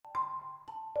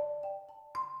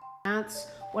That's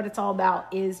what it's all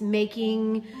about, is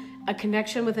making a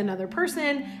connection with another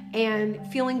person and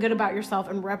feeling good about yourself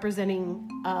and representing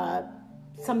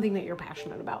something that you're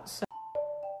passionate about. So,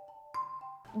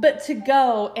 but to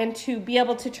go and to be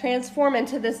able to transform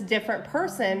into this different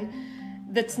person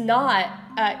that's not,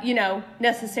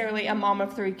 necessarily a mom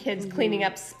of 3 kids cleaning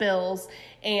up spills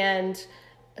and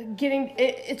getting,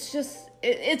 it's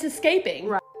escaping.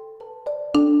 Right.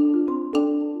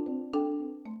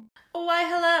 Why,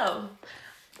 hello.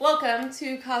 Welcome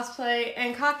to Cosplay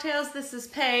and Cocktails. This is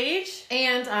Paige.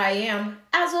 And I am,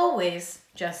 as always,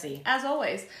 Jessie. As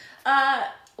always.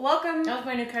 Welcome. That was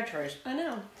my new catchphrase. I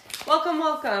know. Welcome.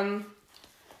 Welcome.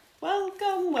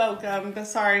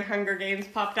 Sorry, Hunger Games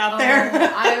popped out there.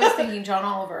 I was thinking John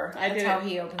Oliver. That's how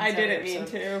he opens. I didn't mean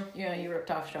to. Yeah, you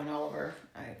ripped off John Oliver.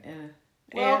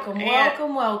 Welcome.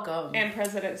 And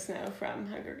President Snow from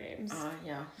Hunger Games.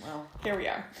 Yeah, well. Here we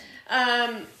are.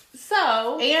 And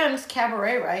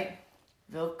Cabaret, right?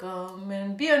 Welcome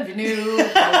and bienvenue.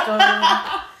 Welcome.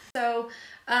 So,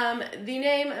 the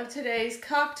name of today's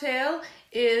cocktail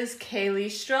is Kaylee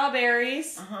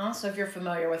Strawberries. So if you're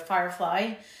familiar with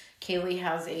Firefly, Kaylee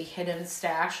has a hidden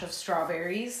stash of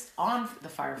strawberries on the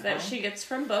Firefly. That she gets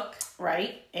from book.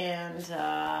 Right. And,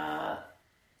 I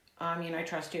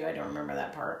trust you. I don't remember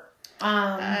that part.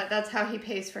 That's how he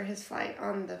pays for his flight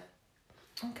on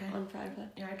Firefly.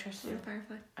 Yeah, I trust you. On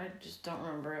Firefly. I just don't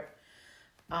remember it.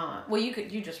 Well,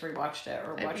 you just rewatched it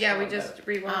or watched it. Yeah, we just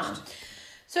rewatched.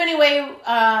 So anyway,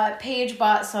 Paige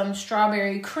bought some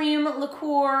strawberry cream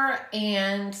liqueur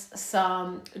and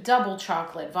some double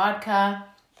chocolate vodka.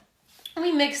 And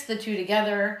we mixed the two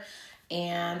together,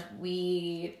 and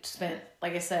we spent,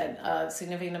 like I said, a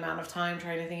significant amount of time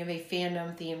trying to think of a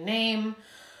fandom themed name.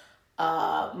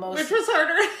 Which was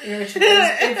harder.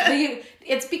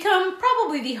 It's become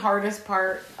probably the hardest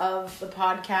part of the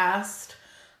podcast.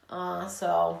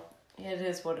 So it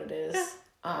is what it is. Yeah.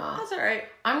 That's all right.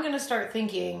 I'm going to start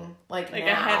thinking like now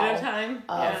ahead of time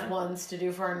of ones to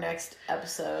do for our next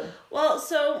episode. Well,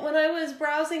 so when I was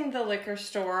browsing the liquor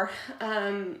store,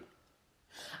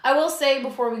 I will say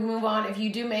before we move on, if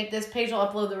you do make this, Paige will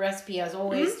upload the recipe as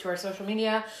always to our social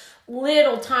media.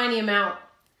 Little tiny amount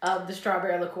of the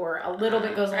strawberry liqueur. A little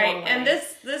bit goes a long way. And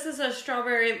this is a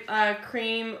strawberry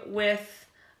cream with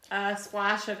a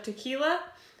splash of tequila.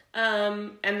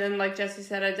 And then, like Jessie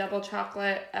said, a double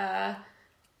chocolate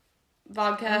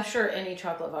vodka. I'm sure any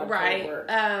chocolate vodka would work.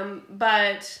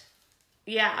 But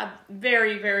yeah,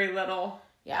 very, very little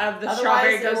of the Otherwise,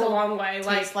 strawberry goes a long way.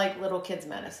 Tastes like little kids'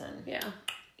 medicine. Yeah.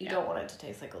 You don't want it to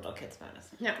taste like little kids'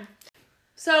 medicine. No.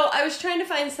 So I was trying to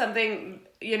find something,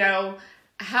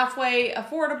 halfway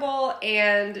affordable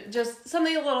and just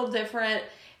something a little different.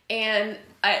 And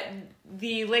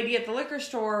the lady at the liquor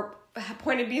store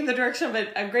pointed me in the direction of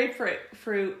a grapefruit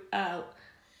liqueur.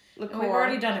 And we've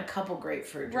already done a couple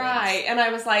grapefruit drinks. Right. And I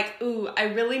was like, ooh, I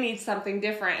really need something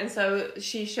different. And so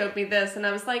she showed me this and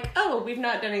I was like, oh, we've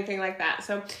not done anything like that.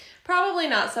 So probably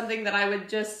not something that I would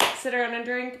just sit around and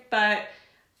drink, but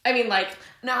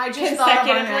no, I just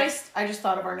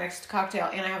thought of our next cocktail,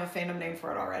 and I have a fandom name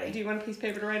for it already. Do you want a piece of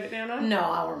paper to write it down on? No,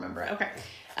 I'll remember it. Okay.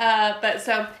 But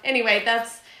so anyway,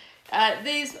 that's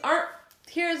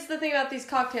here's the thing about these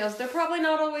cocktails. They're probably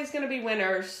not always going to be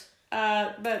winners,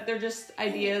 but they're just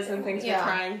ideas and things we're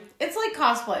trying. It's like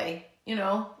cosplay,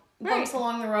 Right. Bumps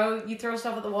along the road, you throw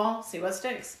stuff at the wall, see what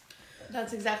sticks.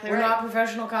 That's exactly We're right. We're not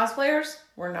professional cosplayers.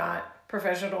 We're not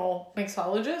professional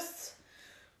mixologists.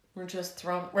 We're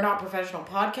not professional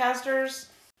podcasters.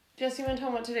 Jesse, you want to tell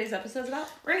them what today's episode's about?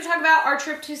 We're going to talk about our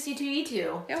trip to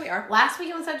C2E2. Yeah, we are. Last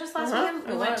weekend, was that just last weekend?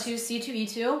 We went to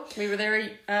C2E2. We were there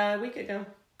a week ago.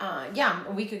 A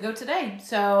week ago today.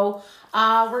 So,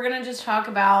 we're going to just talk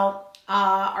about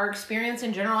our experience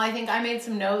in general. I think I made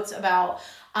some notes about,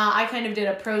 I kind of did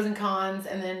a pros and cons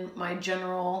and then my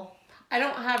general... I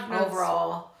don't have notes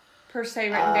overall per se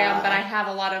written down, but I have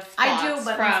a lot of thoughts. I do,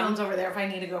 but my phone's over there if I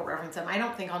need to go reference them. I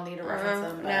don't think I'll need to reference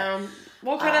them. But, no.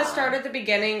 We'll kind of start at the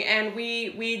beginning, and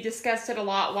we discussed it a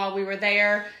lot while we were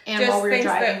there. And just while we were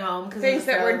driving home. Things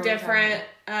that were different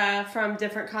from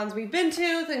different cons we've been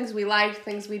to, things we liked,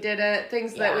 things we didn't,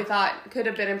 things that we thought could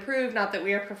have been improved, not that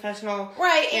we are professional.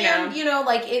 Right,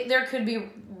 there could be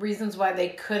reasons why they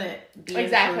couldn't be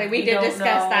Exactly, improved. we did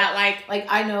discuss that. Like,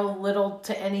 I know little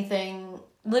to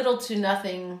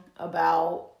nothing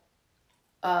about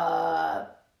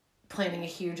planning a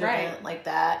huge event like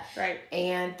that. Right.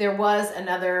 And there was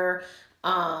another,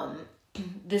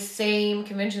 the same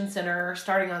convention center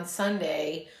starting on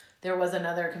Sunday, there was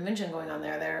another convention going on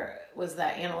there. There was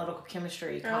that analytical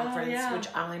chemistry conference, which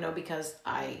I only know because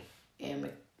I am a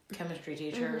chemistry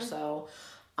teacher. So,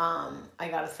 I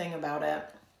got a thing about it.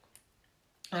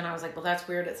 And I was like, well, that's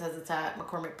weird. It says it's at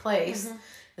McCormick Place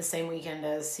the same weekend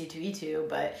as C2E2.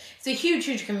 But it's a huge,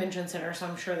 huge convention center, so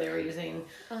I'm sure they were using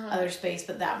other space,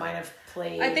 but that might have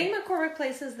played. I think McCormick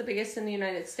Place is the biggest in the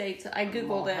United States. I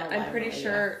Googled it. I'm pretty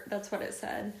sure that's what it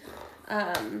said.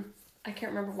 I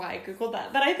can't remember why I Googled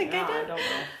that, but I think I did. I don't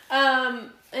know.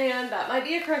 And that might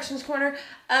be a corrections corner.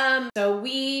 So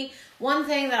one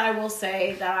thing that I will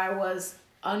say that I was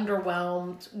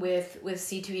underwhelmed with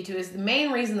C2E2 is the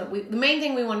main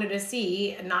thing we wanted to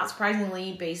see, not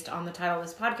surprisingly based on the title of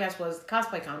this podcast, was the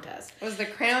cosplay contest. It was the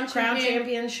Crown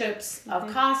Championships of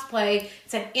Cosplay.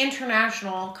 It's an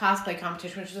international cosplay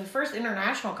competition, which is the first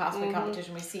international cosplay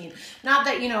competition we've seen. Not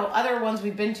that, other ones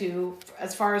we've been to,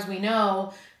 as far as we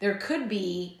know, there could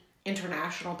be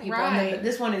international people. Right. And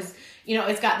this one is,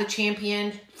 it's got the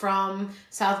champion from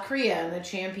South Korea and the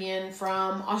champion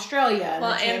from Australia.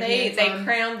 And they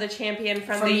crowned the champion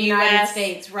from the United US.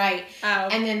 States, right. Oh,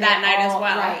 and then that night as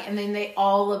well. Right. And then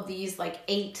all of these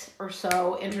 8 or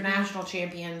so international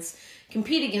champions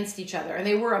compete against each other. And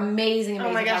they were amazing.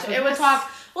 Oh my gosh.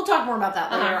 We'll talk more about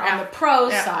that later on the pro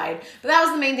side. But that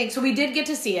was the main thing. So we did get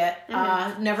to see it.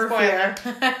 Never fear.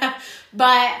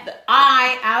 But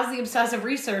I, as the obsessive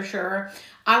researcher,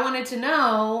 I wanted to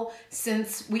know,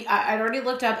 since I'd already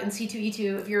looked up in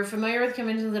C2E2, if you're familiar with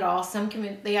conventions at all,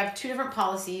 they have 2 different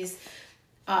policies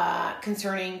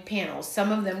concerning panels.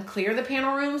 Some of them clear the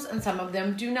panel rooms and some of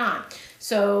them do not.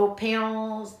 So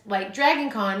panels like Dragon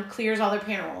Con clears all their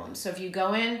panel rooms. So if you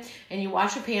go in and you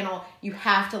watch a panel, you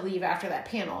have to leave after that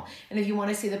panel. And if you want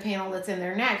to see the panel that's in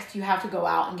there next, you have to go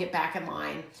out and get back in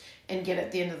line and get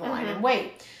at the end of the line and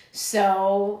wait.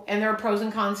 So, and there are pros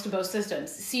and cons to both systems.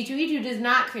 C2E2 does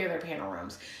not clear their panel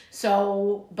rooms.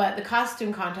 So, but the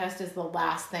costume contest is the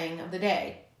last thing of the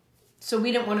day. So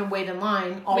we didn't want to wait in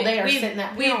line all day or sit in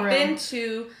that panel room. We've been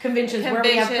to conventions where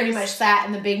we have pretty much sat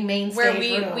in the big main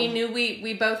stage room. We knew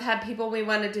we both had people we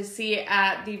wanted to see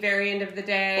at the very end of the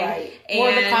day. Right.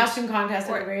 Or the costume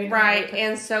contest at the very end. Right.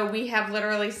 And so we have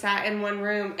literally sat in one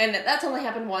room. And that's only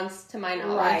happened once to my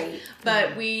knowledge. Right.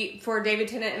 But for David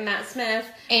Tennant and Matt Smith.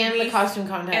 And the costume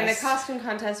contest. And the costume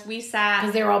contest, we sat.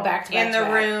 Because they were all back to back. In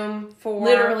the room for.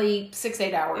 Literally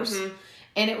 6-8 hours.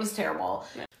 And it was terrible.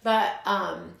 But,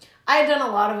 I had done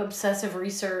a lot of obsessive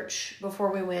research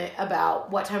before we went about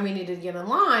what time we needed to get in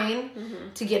line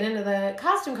to get into the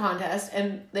costume contest.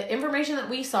 And the information that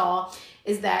we saw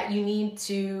is that you need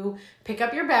to pick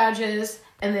up your badges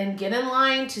and then get in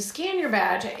line to scan your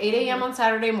badge at 8 a.m. on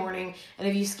Saturday morning. And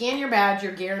if you scan your badge,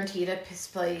 you're guaranteed a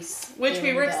place. Which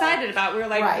we were excited about. We were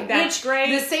like, that's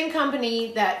great. The same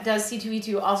company that does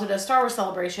C2E2 also does Star Wars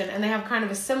Celebration. And they have kind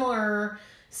of a similar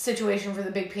situation for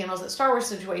the big panels at Star Wars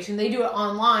situation. They do it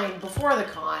online before the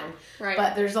con,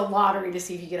 but there's a lottery to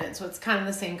see if you get in. So it's kind of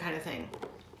the same kind of thing.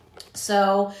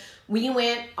 So we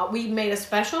made a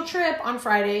special trip on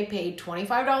Friday, paid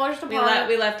 $25 to park.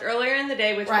 We left earlier in the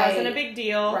day, which wasn't a big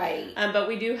deal. Right. But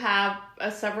we do have a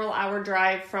several hour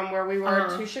drive from where we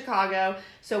were to Chicago.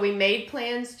 So we made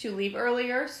plans to leave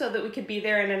earlier so that we could be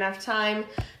there in enough time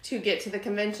to get to the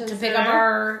convention center. To pick up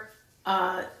our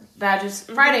badges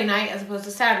Friday night as opposed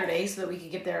to Saturday, so that we could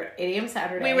get there at 8 a.m.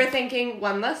 Saturday. We were thinking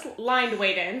one less line to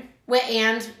wait in.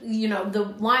 And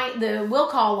the will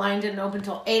call line didn't open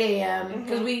until 8 a.m.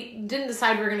 because we didn't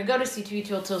decide we were going to go to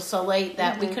C2E2 until so late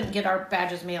that we couldn't get our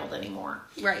badges mailed anymore.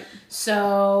 Right.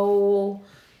 So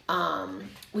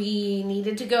we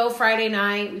needed to go Friday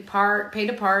night. We paid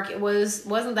to park. It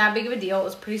wasn't that big of a deal. It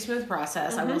was a pretty smooth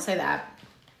process. I will say that.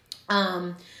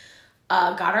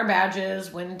 Got our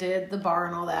badges, went and did the bar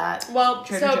and all that. Well,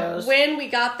 Trader Joe's. When we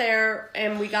got there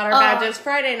and we got our badges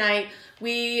Friday night,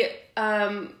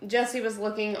 Jessie was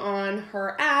looking on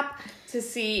her app to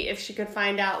see if she could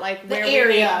find out where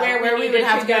we would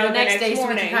have to go the next day, so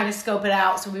we could kind of scope it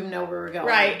out so we would know where we were going.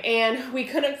 Right, and we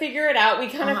couldn't figure it out. We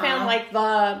kind of found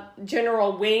the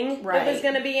general wing that was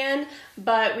going to be in,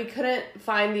 but we couldn't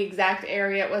find the exact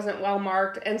area. It wasn't well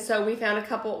marked, and so we found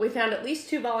at least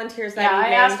 2 volunteers that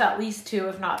evening. I asked at least 2,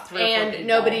 if not 3 or 4 people.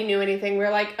 Nobody knew anything. We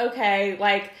were like,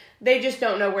 okay, they just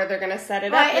don't know where they're going to set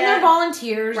it up and they're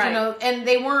volunteers, and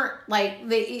they weren't,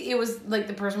 it was,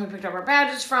 the person we picked up our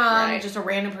badges from, just a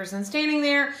random person standing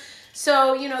there.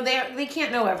 So, they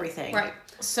can't know everything. Right.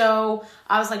 So,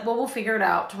 I was like, well, we'll figure it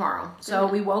out tomorrow. So,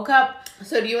 we woke up.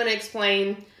 So, do you want to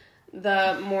explain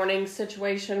the morning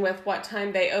situation with what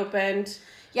time they opened?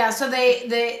 Yeah, so they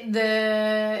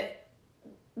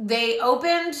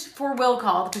opened for will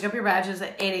call to pick up your badges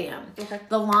at 8 a.m. Okay.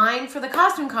 The line for the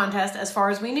costume contest, as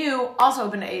far as we knew, also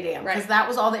opened at 8 a.m. Because that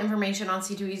was all the information on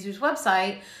C2E2's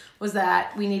website, was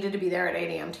that we needed to be there at 8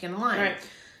 a.m. to get in line. Right.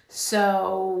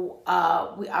 So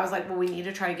I was like, well, we need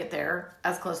to try to get there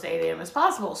as close to 8 a.m. as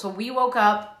possible. So we woke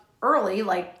up early,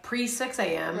 like pre 6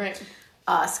 a.m. Right.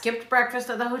 Skipped breakfast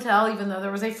at the hotel, even though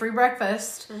there was a free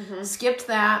breakfast. Skipped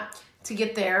that to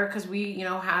get there because we,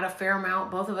 had a fair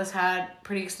amount. Both of us had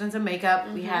pretty extensive makeup.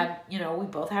 We had, we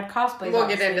both had cosplays. We'll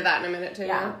get into that in a minute too.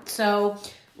 Yeah. So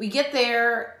we get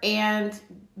there and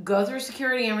go through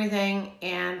security and everything.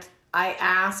 And I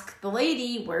ask the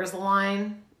lady, where's the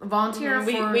line? Volunteer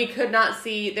for... We could not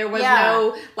see. There was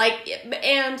no,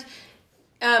 and...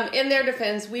 in their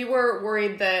defense, we were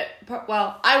worried that,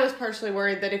 I was partially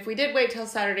worried that if we did wait till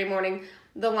Saturday morning,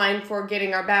 the line for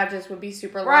getting our badges would be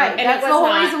super long. Right, and that's the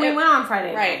whole reason we went on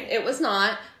Friday. Right, it was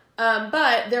not.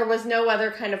 But there was no other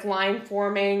kind of line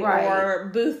forming or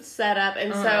booth set up.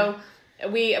 And so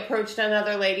we approached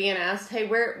another lady and asked, hey,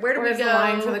 where do we go? The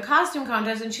line for the costume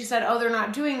contest? And she said, oh, they're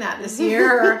not doing that this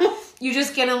year. You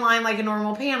just get in line like a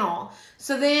normal panel.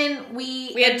 So then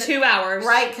we had 2 hours.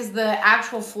 Right, because the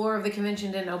actual floor of the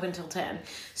convention didn't open till 10.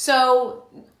 So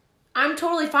I'm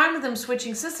totally fine with them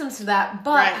switching systems to that.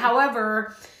 But,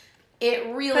 however,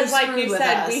 it really screwed like you with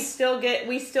said, us. we still did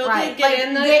get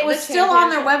in the it was still on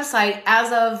their website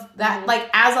as of that,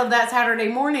 as of that Saturday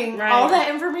morning. Right. All that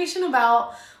information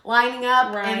about lining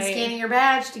up and scanning your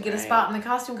badge to get a spot in the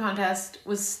costume contest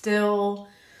was still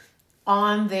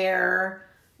on their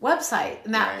website.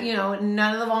 And that,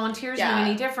 none of the volunteers knew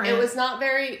any different. It was not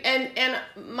very, and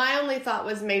my only thought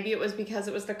was maybe it was because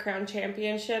it was the Crown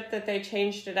Championship that they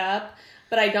changed it up.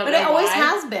 But I don't know. But it always why.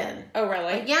 has been. Oh,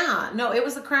 really? No, it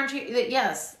was the Crown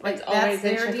yes. It's always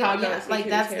in Chicago. Yeah,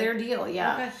 that's their deal,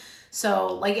 yeah. Okay.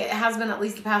 So, it has been at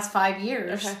least the past 5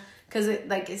 years. Okay. Because,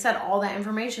 like I said, all that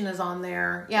information is on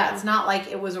there. Yeah, it's not like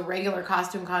it was a regular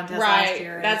costume contest last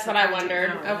year. That's what I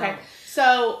wondered. Okay.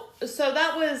 So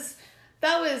that was...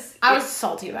 I was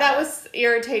salty about that. That was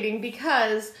irritating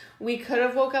because we could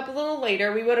have woke up a little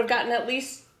later. We would have gotten at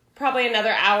least probably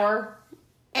another hour.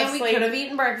 And we could have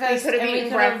eaten breakfast. We could have eaten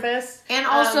breakfast. And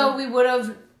also, we would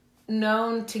have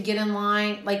known to get in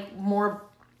line,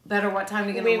 better what time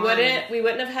to get in line. We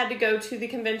wouldn't have had to go to the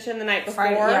convention the night before.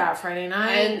 Friday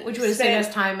night. Which would have saved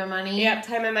us time and money. Yep,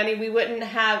 time and money. We wouldn't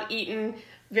have eaten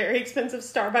very expensive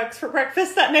Starbucks for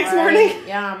breakfast that next morning.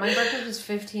 Yeah, my breakfast was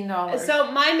 $15.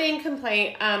 So my main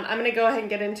complaint, I'm going to go ahead and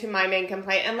get into my main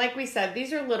complaint. And like we said,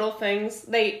 these are little things.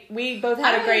 We both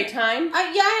had a great time. I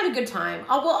had a good time.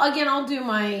 I'll do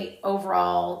my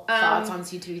overall thoughts on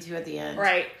C2E2 at the end.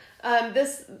 Right.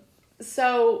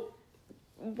 So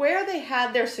where they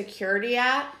had their security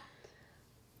at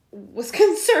was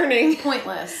concerning.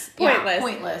 Pointless.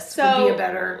 So would be a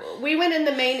better... We went in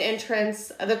the main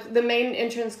entrance, the main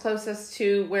entrance closest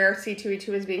to where C2E2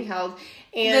 is being held.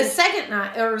 And the second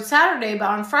night, or Saturday, but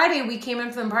on Friday, we came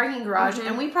in from the parking garage,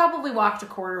 and we probably walked a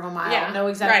quarter of a mile. Yeah, no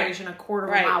exaggeration, a quarter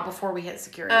of a mile before we hit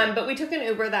security. But we took an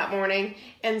Uber that morning,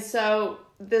 and so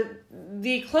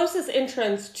the closest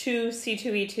entrance to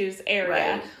C2E2's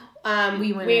area,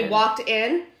 we walked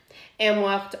in and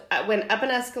went up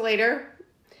an escalator.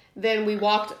 Then we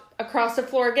walked across the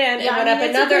floor again and went up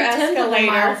another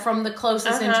escalator from the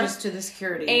closest entrance to the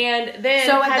security. And then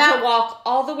had to walk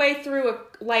all the way through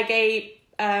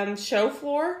a show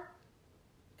floor.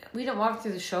 We didn't walk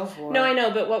through the show floor. No, I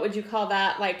know, but what would you call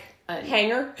that?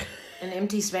 Hangar? An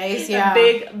empty space, yeah.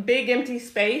 A big empty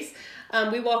space.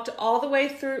 We walked all the way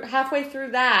through, halfway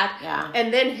through that,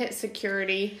 and then hit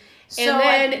security. And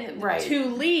then to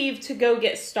leave to go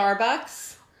get Starbucks.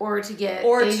 Or to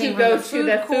go to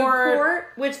the food court,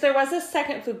 which there was a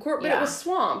second food court, but it was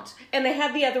swamped, and they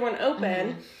had the other one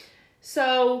open.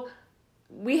 So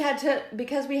we had to,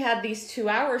 because we had these 2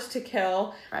 hours to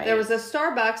kill, there was a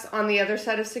Starbucks on the other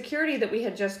side of security that we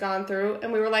had just gone through,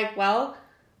 and we were like, well,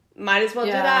 might as well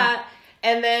do that.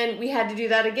 And then we had to do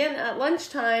that again at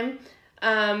lunchtime.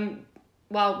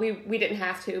 Well, we didn't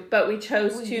have to, but we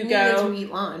chose to go to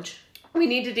eat lunch. We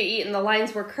needed to eat, and the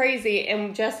lines were crazy,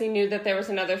 and Jesse knew that there was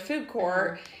another food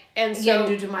court, and so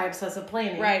due to my obsessive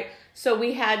planning, right? So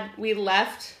we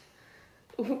left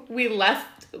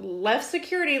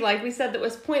security, like we said, that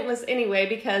was pointless anyway,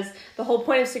 because the whole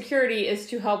point of security is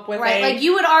to help with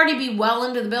you would already be well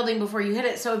into the building before you hit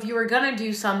it. So if you were gonna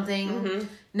do something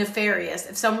nefarious,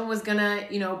 if someone was gonna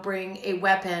bring a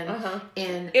weapon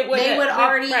in, you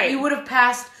would have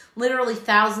passed literally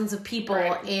thousands of people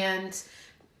and.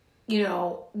 You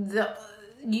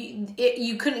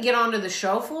couldn't get onto the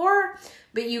show floor,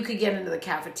 but you could get into the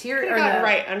cafeteria.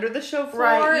 Right under the show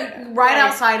floor. Right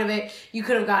outside of it. You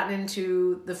could have gotten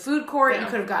into the food court. Yeah. You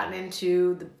could have gotten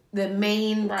into the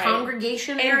main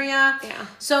congregation area. Yeah.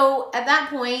 So at that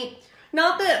point,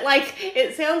 Not that, like,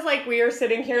 it sounds like we are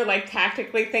sitting here, like,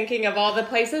 tactically thinking of all the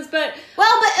places, but...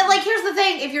 Well, but, like, here's the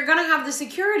thing. If you're going to have the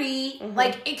security,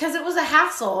 like, because it was a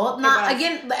hassle. Not,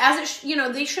 again, as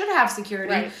it, they should have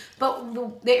security. Right.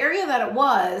 But the area that it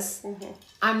was,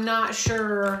 I'm not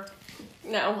sure...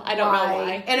 No, I don't know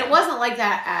why. And it wasn't like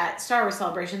that at Star Wars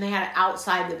Celebration. They had it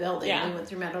outside the building. Yeah. We went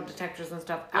through metal detectors and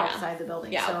stuff outside the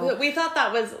building. Yeah, so we thought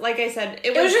that was, like I said,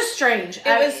 it was just strange.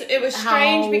 It was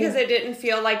strange because it didn't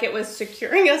feel like it was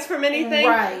securing us from anything.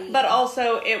 Right. But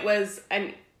also it was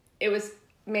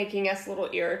making us a little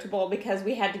irritable because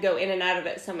we had to go in and out of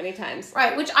it so many times.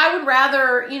 Right, which I would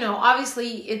rather,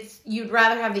 obviously you'd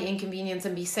rather have the inconvenience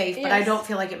and be safe, but I don't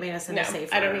feel like it made us any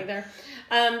safer. I don't either.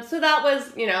 So that was,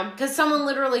 because someone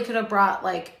literally could have brought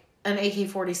like an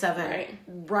AK-47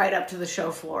 right up to the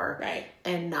show floor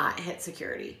and not hit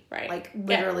security. Right. Like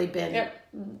literally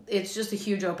it's just a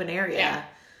huge open area.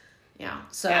 Yeah.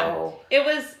 So it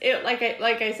was like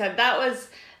I said, that was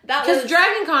because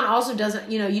Dragon Con also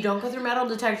doesn't, you don't go through metal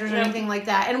detectors or anything like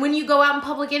that. And when you go out in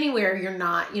public anywhere, you're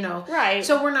not, Right.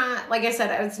 So we're not, like I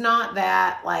said, it's not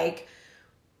that like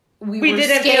we were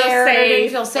didn't scared feel safe. or didn't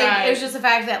feel safe. Right. It was just the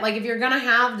fact that like if you're going to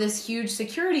have this huge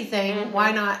security thing,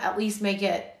 why not at least make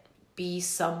it be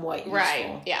somewhat useful?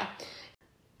 Right. Yeah.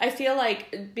 I feel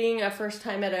like being a first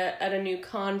time at a new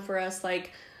con for us,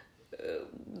 like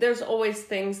there's always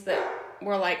things that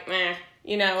we're like, meh,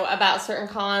 about certain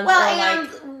cons. Well, or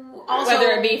and like also,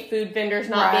 whether it be food vendors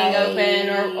not being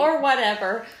open or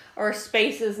whatever, or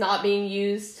spaces not being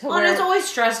used. And it's always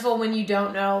stressful when you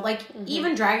don't know. Like,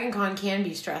 even Dragon Con can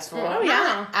be stressful. Oh,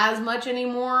 not as much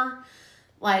anymore.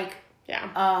 Like,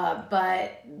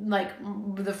 but like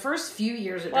the first few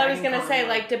years at Well, Dragon I was going to say,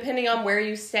 like, depending on where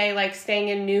you stay, like, staying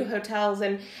in new hotels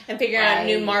and figuring out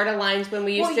new MARTA lines when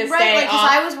we used to stay off,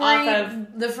 I was worried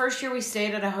of... the first year we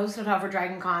stayed at a host hotel for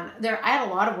Dragon Con. I had a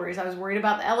lot of worries. I was worried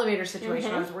about the elevator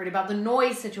situation. I was worried about the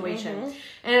noise situation.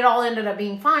 And it all ended up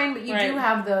being fine, but you do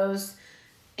have those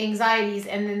anxieties.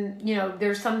 And then,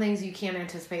 there's some things you can't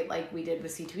anticipate, like we did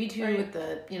with C2E2 with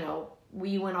the,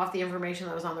 we went off the information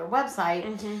that was on their website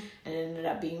and it ended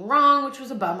up being wrong, which was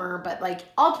a bummer. But like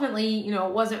ultimately,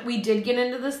 it wasn't. We did get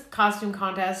into this costume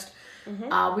contest.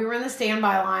 We were in the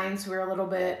standby line, so we were a little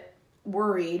bit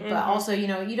worried. But also, you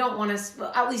don't want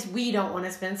to. At least we don't want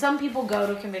to spend. Some people go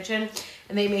to a convention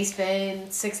and they may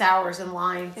spend 6 hours in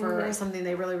line for something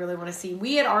they really, really want to see.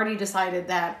 We had already decided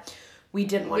that. We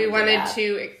didn't want We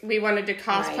wanted to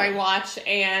cosplay watch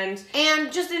and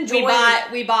just enjoy.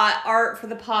 We bought art for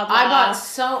the pod. I bought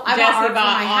art for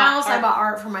my house. I bought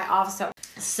art for my office.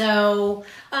 So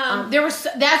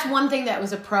that's one thing that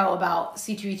was a pro about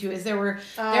C2E2 is their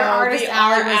artist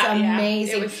alley was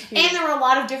amazing. It was huge. And there were a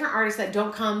lot of different artists that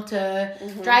don't come to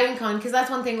Dragon Con, because that's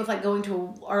one thing with like going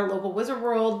to our local Wizard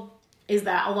World. Is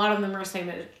that a lot of them are the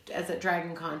same as at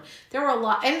Dragon Con. There were a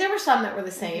lot, and there were some that were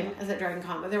the same as at Dragon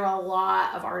Con, but there were a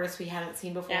lot of artists we hadn't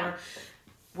seen before. Yeah.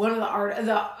 One of the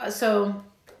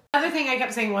other thing I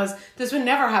kept saying was, this would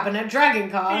never happen at Dragon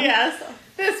Con. Yes,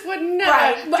 this would never.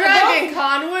 Right. Dragon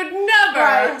Con would never.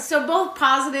 Right. So both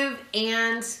positive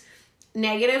and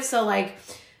negative. So like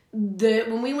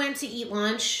when we went to eat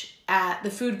lunch at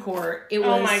the food court, it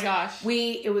was, oh my gosh,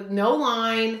 it was no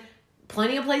line.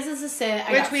 Plenty of places to sit.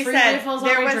 Which we said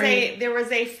there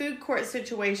was a food court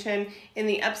situation in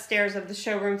the upstairs of the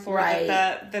showroom floor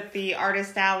that the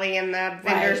artist alley and the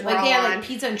vendors were like all they had on. Like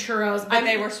pizza and churros, but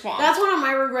they were swamped. That's one of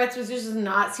my regrets. Was this is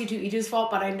not C2E2's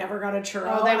fault, but I never got a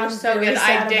churro. Oh, they were so good.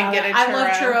 I did get a churro. I love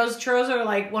churros. Churros are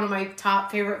like one of my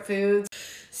top favorite foods.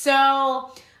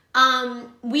 So.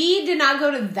 We did not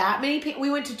go to that many. We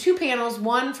went to 2 panels,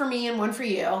 one for me and one for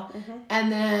you,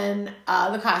 and then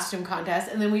the costume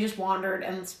contest, and then we just wandered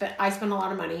and I spent a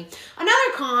lot of money.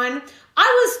 Another con,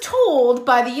 I was told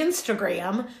by the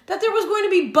Instagram that there was going to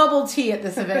be bubble tea at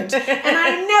this event, and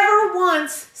I never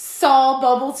once saw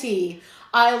bubble tea.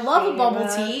 I love a bubble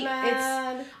tea.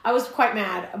 I was quite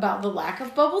mad about the lack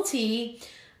of bubble tea.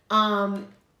 But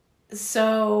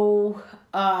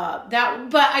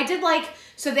I did like,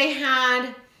 so they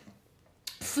had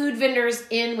food vendors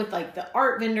in with like the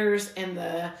art vendors and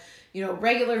the,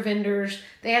 regular vendors.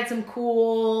 They had some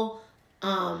cool,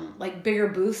 like bigger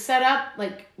booths set up,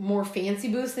 like more fancy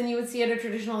booths than you would see at a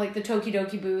traditional, like the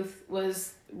Tokidoki booth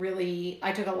was really,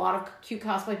 I took a lot of cute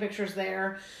cosplay pictures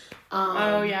there.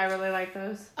 I really like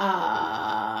those.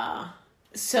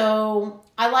 So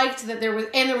I liked that there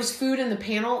was food in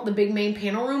the big main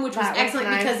panel room, which was excellent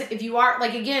because if you are,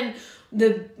 like, again,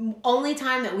 the only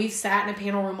time that we've sat in a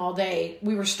panel room all day,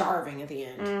 we were starving at the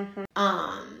end.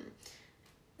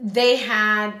 they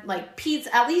had like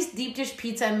pizza, at least deep dish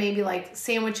pizza, and maybe like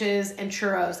sandwiches and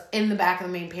churros in the back of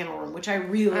the main panel room, which I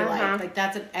really like. Like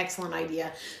that's an excellent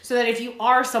idea. So that if you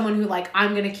are someone who like,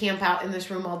 I'm going to camp out in this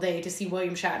room all day to see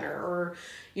William Shatner or,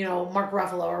 you know, Mark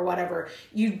Ruffalo or whatever,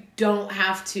 you don't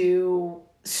have to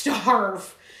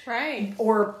starve. Right.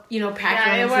 Or, you know, pack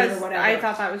your own food or whatever. I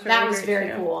thought that was really that was great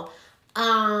very too. cool.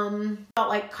 Felt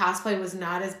like cosplay was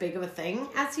not as big of a thing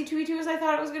at C2E2 as I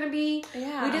thought it was going to be.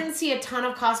 Yeah. We didn't see a ton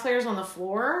of cosplayers on the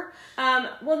floor.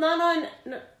 Well, not on.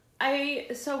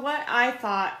 So what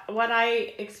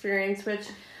I experienced, which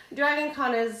Dragon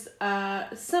Con is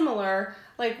similar.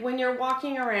 Like when you're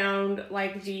walking around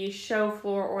like the show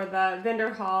floor or the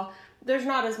vendor hall, there's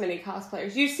not as many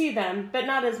cosplayers. You see them, but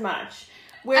not as much.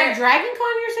 At Dragon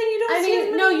Con, you're saying you don't see as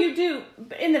many? No, you do.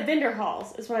 In the vendor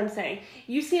halls, is what I'm saying.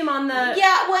 You see them on the...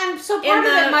 Yeah, well, and so part of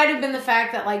it might have been the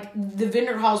fact that, like, the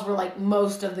vendor halls were, like,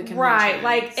 most of the convention right,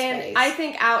 like, space. and I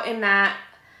think out in that,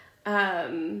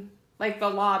 like, the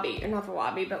lobby, or not the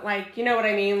lobby, but, like, you know what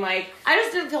I mean? Like... I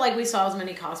just didn't feel like we saw as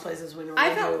many cosplays as we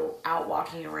normally do out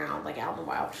walking around, like, out in the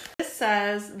wild. This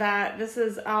says that, this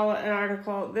is all an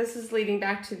article, this is leading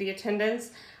back to the attendance.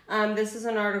 This is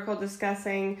an article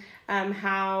discussing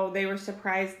how they were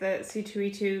surprised that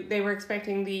C2E2, they were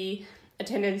expecting the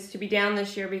attendance to be down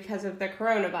this year because of the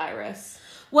coronavirus.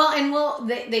 Well,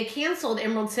 they canceled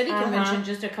Emerald City Convention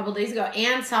just a couple days ago,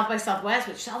 and South by Southwest,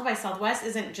 which South by Southwest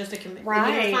isn't just a convention. Right.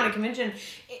 You know, it's not a convention.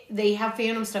 They have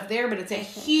fandom stuff there, but it's a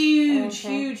huge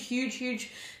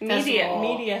festival.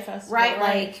 Media festival. Right,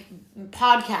 like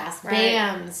podcasts,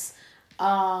 bands,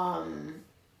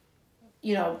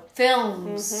 you know,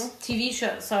 films, TV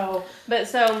shows. So,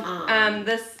 this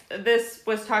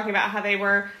was talking about how they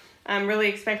were really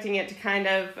expecting it to kind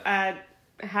of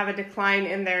have a decline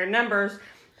in their numbers.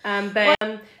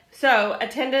 So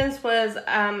attendance was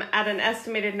at an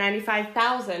estimated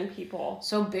 95,000 people.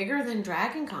 So bigger than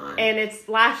Dragon Con. And it's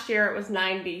last year it was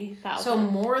 90,000. So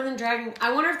more than Dragon.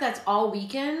 I wonder if that's all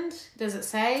weekend. Does it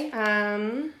say?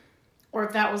 Or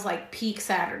if that was like peak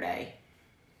Saturday.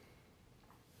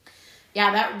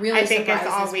 Yeah, that really surprises me. I think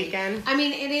it's all weekend. I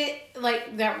mean,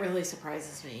 like, that really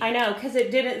surprises me. I know, because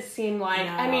it didn't seem like,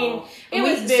 No. I mean, it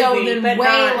was busy, so then but way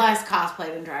not, less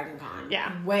cosplay than Dragon Con.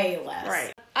 Yeah. Way less.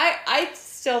 Right. I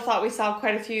still thought we saw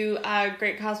quite a few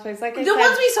great cosplays. Like I said, the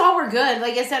ones we saw were good.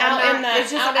 Like I said,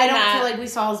 it's just I don't feel like we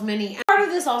saw as many. And part of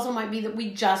this also might be that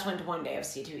we just went to one day of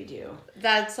C2E2.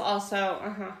 That's also,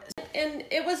 And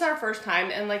it was our first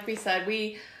time, and like we said,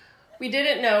 we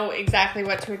didn't know exactly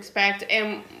what to expect,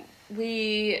 and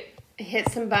we hit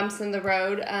some bumps in the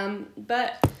road,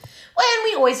 but... Well, and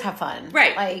we always have fun.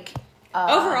 Right. Like...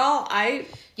 overall, I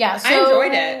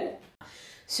enjoyed it.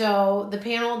 So, the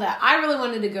panel that I really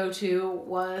wanted to go to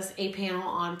was a panel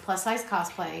on plus-size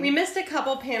cosplaying. We missed a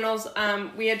couple panels.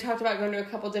 We had talked about going to a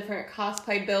couple different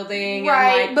cosplay building.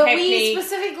 Right, and, but we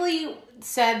specifically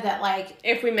said that, like...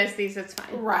 If we miss these, it's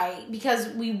fine. Right, because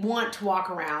we want to walk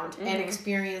around and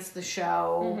experience the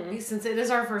show. Since it is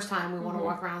our first time, we want to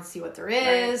walk around and see what there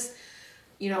is. Right.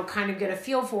 You know, kind of get a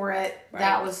feel for it. Right.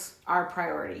 That was our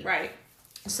priority. Right.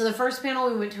 So the first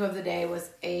panel we went to of the day was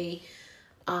it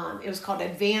was called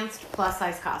Advanced Plus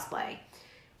Size Cosplay.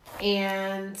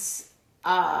 And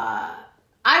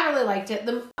I really liked it.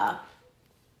 The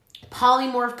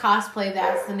Polymorph Cosplay,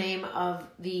 that's the name of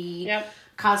the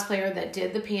cosplayer that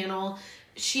did the panel.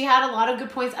 She had a lot of good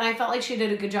points, and I felt like she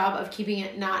did a good job of keeping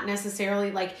it not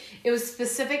necessarily like it was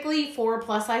specifically for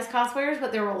plus size cosplayers,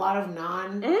 but there were a lot of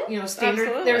standard.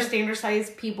 Absolutely. There were standard size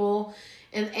people,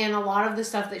 and a lot of the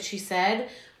stuff that she said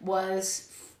was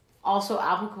also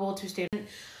applicable to standard.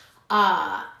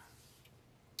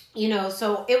 You know,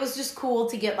 so it was just cool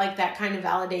to get like that kind of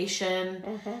validation.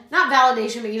 Not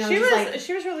validation, but you know,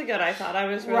 she was really good. I thought I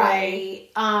was really right.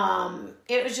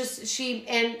 It was just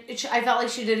I felt like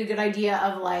she did a good idea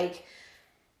of like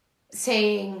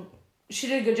saying she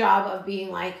did a good job of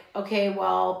being like, okay,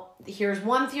 well, here's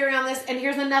one theory on this, and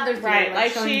here's another theory. Right,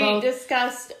 like she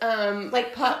discussed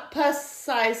like plus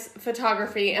size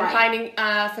photography and finding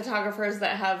photographers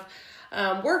that have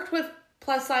worked with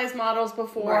plus size models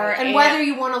before. Right. And whether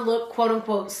you want to look quote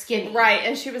unquote skinny. Right.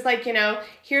 And she was like, you know,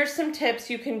 here's some tips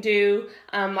you can do,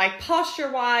 like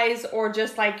posture wise, or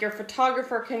just like your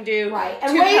photographer can do. Right.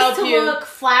 And ways to look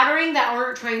flattering that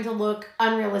aren't trying to look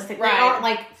unrealistic. Right. They aren't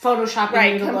like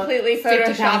photoshopping you to completely look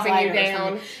 50 photoshopping you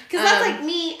down. Because that's like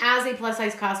me as a plus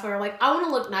size cosplayer. Like, I want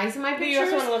to look nice in my pictures. But you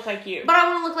also want to look like you. But I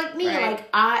want to look like me. Right. Like,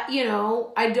 I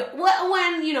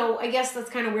guess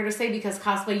that's kind of weird to say because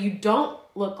cosplay, you don't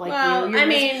look like you. I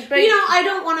mean, but you know, I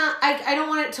don't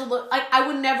want it to look like I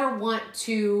would never want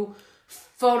to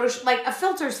like a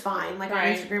filter's fine. Like Right.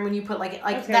 on Instagram when you put like was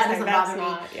gonna that say, doesn't that's bother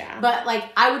not- me. yeah. But like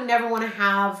I would never want to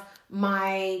have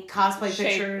my cosplay Shape,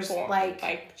 pictures form,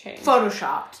 like change.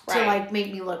 photoshopped to Right. like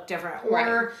make me look different. Or,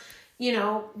 Right. you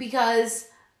know, because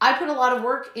I put a lot of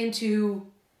work into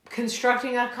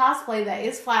constructing a cosplay that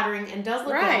is flattering and does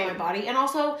look good Right. on my body. And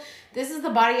also, this is the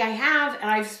body I have, and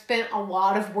I've spent a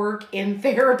lot of work in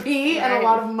therapy and a Right.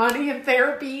 lot of money in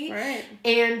therapy. Right.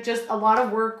 And just a lot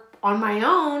of work on my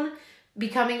own,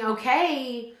 becoming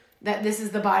okay that this is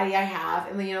the body I have,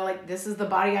 and you know, like this is the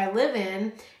body I live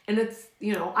in, and it's,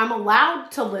 you know, I'm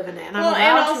allowed to live in it, and I'm Well, and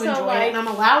allowed to also, enjoy like- it, and I'm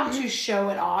allowed to show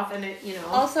it off, and it, you know.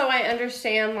 Also, I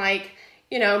understand, like,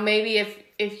 you know, maybe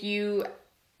if you,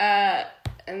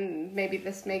 and maybe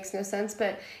this makes no sense,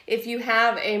 but if you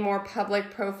have a more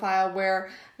public profile where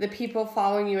the people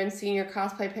following you and seeing your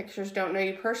cosplay pictures don't know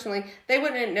you personally, they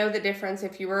wouldn't know the difference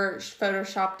if you were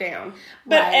photoshopped down.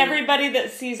 But Right. everybody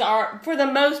that sees for the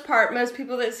most part, most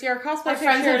people that see our cosplay Our pictures,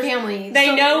 friends and family. they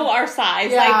So- know our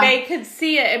size. Yeah. Like, they could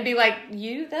see it and be like,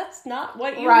 that's not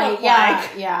what you Right, look yeah, like.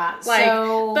 yeah. Like,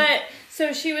 so,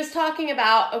 so she was talking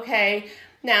about, okay,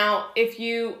 now if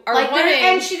you are like, wanting,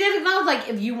 and she did acknowledge, like,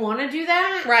 if you want to do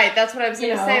that, right, that's what I was you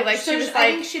going to know, say. Like, so she was I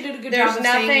like, think she did a good there's job of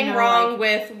nothing saying, you know, wrong like,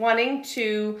 with wanting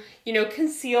to, you know,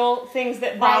 conceal things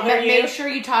that right, bother but you. make sure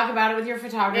you talk about it with your Yep.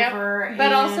 photographer. But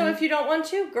and- also, if you don't want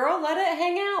to, girl, let it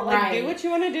hang out. Like, Right. do what you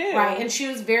want to do. right, and she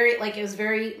was very, like, it was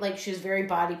very, like, she was very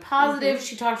body positive.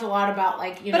 She talked a lot about,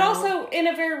 like, you But know. also in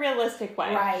a very realistic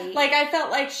way. Right. Like, I felt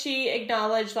like she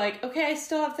acknowledged, like, okay, I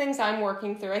still have things I'm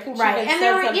working through. I think she Right, even and said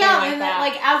there were, something yeah, like and that.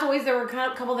 like, as always, there were a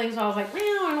couple things where I was like, well,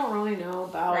 I don't really know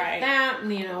about Right. that,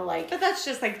 and, you know, like, But that's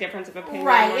just, like, difference of opinion.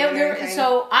 right. more than anything.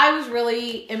 So I was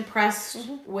really impressed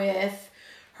with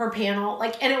her panel,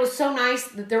 like, and it was so nice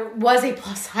that there was a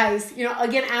plus size. You know,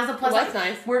 again, as a plus Well, that's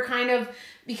size, nice. we're kind of,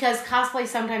 because cosplay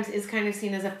sometimes is kind of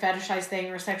seen as a fetishized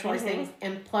thing or sexualized thing,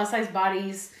 and plus size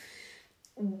bodies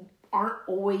aren't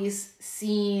always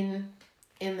seen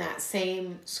in that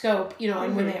same scope. You know,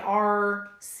 and when they are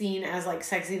seen as like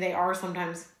sexy, they are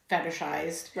sometimes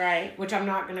fetishized. Right. Which I'm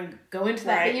not gonna go into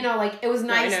that, Right. but you know, like, it was I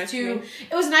know nice what you to mean.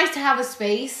 it was nice to have a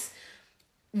space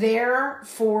there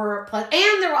for plus,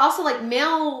 and there were also like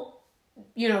male,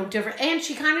 you know, different, and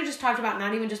she kind of just talked about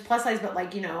not even just plus size, but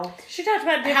like, you know, She talked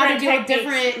about different how to deal with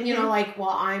techniques. different, you know, like,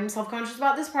 well, I'm self-conscious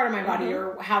about this part of my body,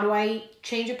 or how do I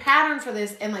change a pattern for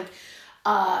this, and like,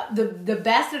 the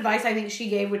best advice I think she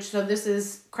gave, which, so this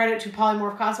is credit to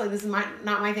Polymorph Cosplay, this is not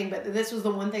my thing, but this was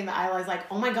the one thing that I was like,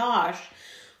 oh my gosh,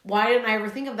 why didn't I ever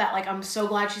think of that? Like, I'm so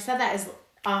glad she said that. Is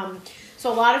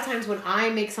so a lot of times when I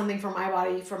make something for my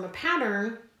body from a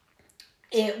pattern,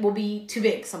 it will be too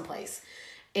big someplace,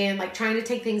 and like trying to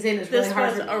take things in is really This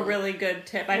hard. was for a me. really good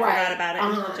tip. I forgot about it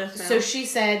until just now. So she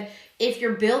said, if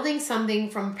you're building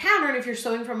something from a pattern, if you're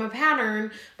sewing from a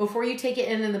pattern, before you take it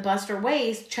in the bust or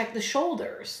waist, check the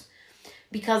shoulders.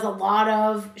 Because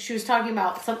she was talking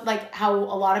about some, like, how a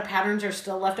lot of patterns are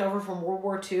still left over from World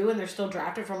War II, and they're still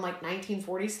drafted from like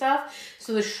 1940 stuff.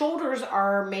 So the shoulders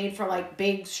are made for like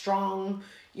big, strong,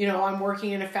 you know, I'm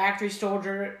working in a factory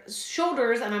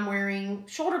shoulders, and I'm wearing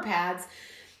shoulder pads.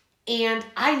 And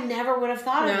I never would have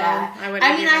thought of No, that. I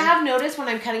wouldn't mean, I either. have noticed when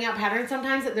I'm cutting out patterns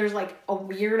sometimes that there's like a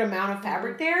weird amount of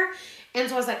fabric there. And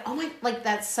so I was like, oh my, like,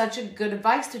 that's such a good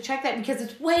advice to check that, because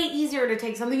it's way easier to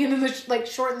take something in the, like,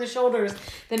 shorten the shoulders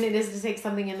than it is to take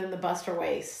something in the bust or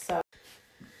waist.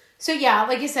 So yeah,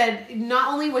 like you said,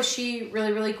 not only was she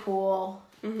really, really cool,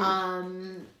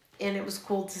 and it was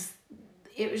cool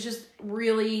it was just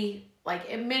really, like,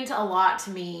 it meant a lot to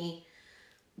me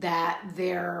that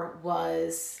there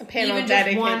was A panel even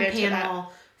just one dedicated to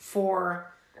panel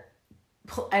for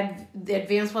the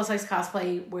advanced plus size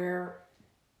cosplay where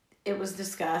it was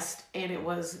discussed and it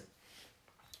was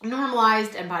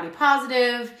normalized and body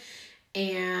positive,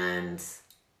 and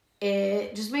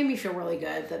it just made me feel really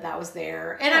good that was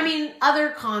there. And I mean, other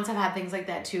cons have had things like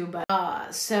that too,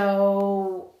 but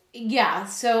so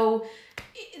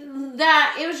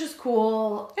that it was just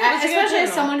cool. Yeah, it was a good Especially as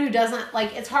panel. someone who doesn't,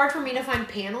 like, it's hard for me to find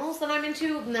panels that I'm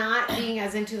into, not being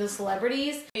as into the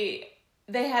celebrities. They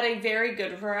had a very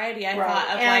good variety, I Right. thought,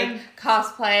 of And- like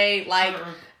cosplay, like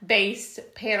Uh-huh. based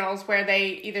panels where they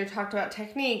either talked about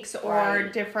techniques or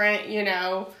Right. different, you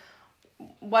know,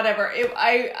 whatever.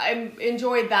 I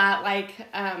enjoyed that, like,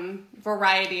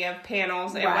 variety of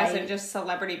panels. It Right. wasn't just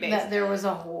celebrity based. That there was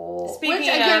a whole, Speaking which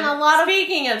again, of,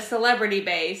 speaking of celebrity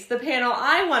based, the panel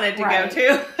I wanted to Right. go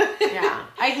to. yeah.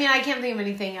 I mean, I can't think of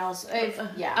anything else. That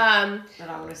I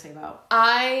want to say about.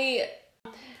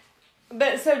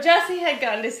 But so Jesse had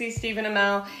gotten to see Stephen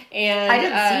Amell, and I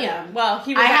didn't see him. Well,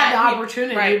 he was. I had the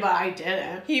opportunity, but I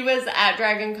didn't. He was at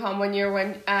Dragon Con one year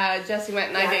when Jesse went,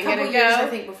 and I didn't get to go. Years, I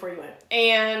think, before you went.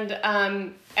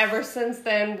 And ever since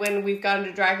then, when we've gone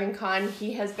to Dragon Con,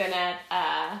 he has been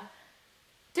at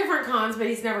different cons, but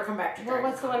he's never come back to Dragon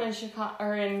what's Con. the one in Chicago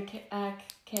or in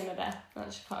Canada,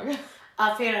 not Chicago?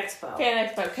 Fan Expo. Fan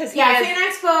Expo, because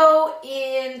Fan Expo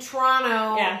in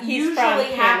Toronto. Yeah, he's usually from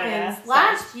Canada, happens. so.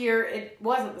 Last year it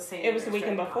wasn't the same. It was the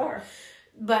weekend before,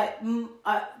 but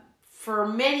for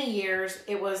many years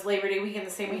it was Labor Day weekend,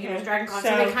 the same weekend as Dragon Con.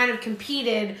 So they kind of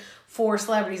competed for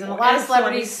celebrities, and a lot of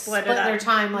celebrities split their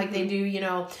time like they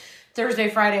do, Thursday,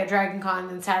 Friday at Dragon Con,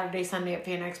 and Saturday, Sunday at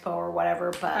Fan Expo or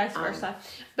whatever. But vice versa.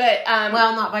 But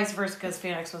well, not vice versa because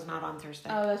Fan Expo's not on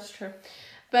Thursday. Oh, that's true.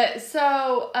 But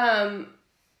so,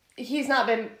 he's not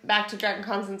been back to Dragon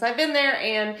Con since I've been there,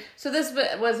 and so this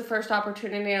was the first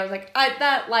opportunity. I was like,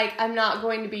 I'm not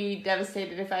going to be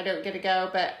devastated if I don't get to go,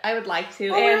 but I would like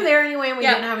to. Well, we were there anyway, and we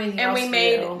didn't have anything else to do.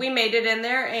 We made it in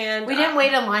there, and we didn't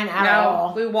wait in line at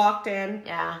all. We walked in.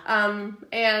 Yeah.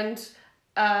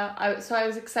 So I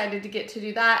was excited to get to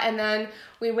do that, and then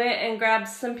we went and grabbed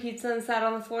some pizza and sat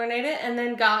on the floor and ate it, and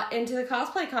then got into the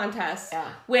cosplay contest,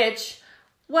 which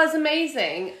was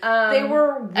amazing. They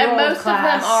were world and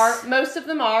class. most of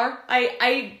them are.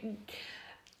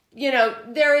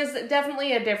 There is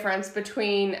definitely a difference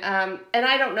between, and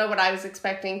I don't know what I was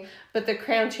expecting, but the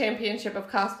Crown Championship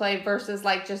of Cosplay versus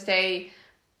like just a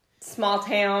small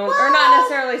town, or not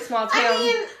necessarily small town. I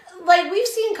mean, like we've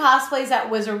seen cosplays at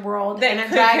Wizard World and at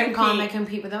Dragon Con that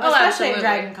compete with them, especially at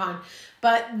Dragon Con.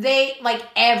 But they, like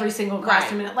every single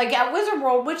costume, like at Wizard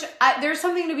World, which there's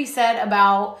something to be said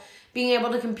about being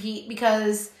able to compete,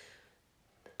 because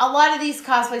a lot of these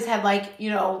cosplays had like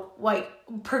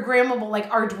programmable, like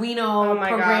Arduino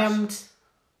programmed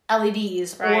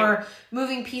LEDs or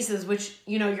moving pieces, which,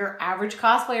 your average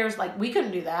cosplayers, like we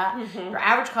couldn't do that. Your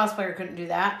average cosplayer couldn't do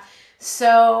that.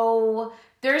 So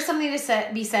there's something to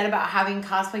be said about having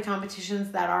cosplay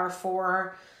competitions that are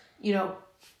for,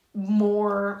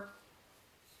 more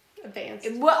advanced,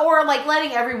 or like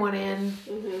letting everyone in,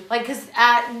 like because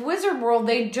at Wizard World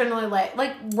they generally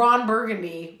like Ron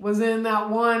Burgundy was in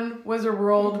that one Wizard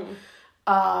World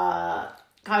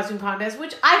costume contest,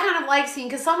 which I kind of like seeing,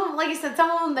 because some of them, like I said,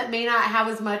 some of them that may not have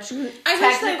as much. I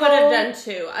wish they would have done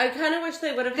two. I kind of wish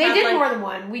they would have. They did more than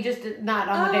one. We just did not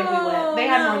on the day we went. They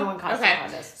had more than one costume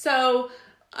contest. So,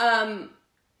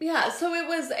 so it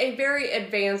was a very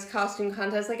advanced costume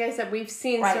contest. Like I said, we've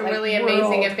seen some really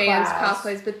amazing advanced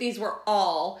cosplays, but these were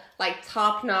all like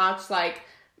top notch, like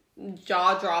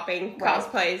jaw dropping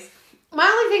cosplays. My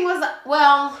only thing was,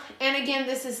 and again,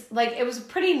 this is like, it was a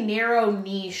pretty narrow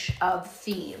niche of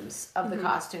themes of the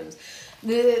costumes.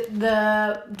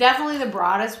 The definitely the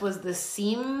broadest was the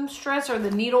seamstress, or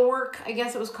the needlework, I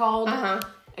guess it was called. I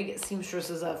guess seamstress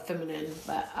is a feminine,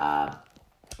 but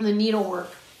the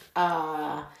needlework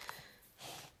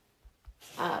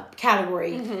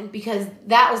category, because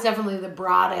that was definitely the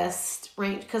broadest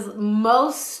range, because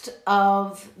most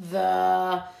of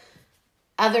the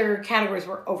other categories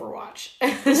were Overwatch.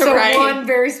 So one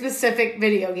very specific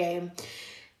video game.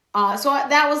 So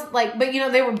that was like, but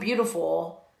they were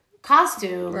beautiful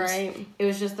costumes. Right. It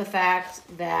was just the fact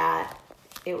that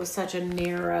it was such a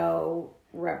narrow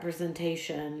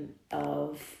representation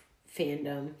of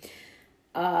fandom.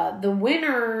 The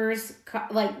winners,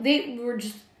 like, they were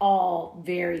just all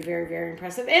very, very, very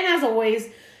impressive. And as always,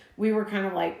 we were kind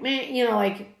of like, man,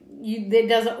 like,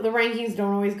 the rankings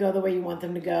don't always go the way you want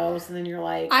them to go. So then you're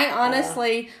like, I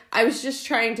honestly, I was just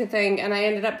trying to think, and I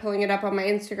ended up pulling it up on my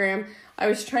Instagram. I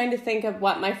was trying to think of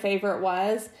what my favorite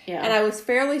was. Yeah. And I was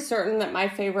fairly certain that my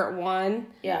favorite won.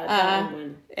 Yeah,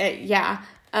 won.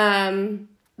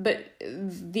 But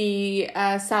the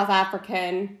South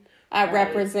African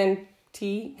represent.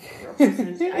 I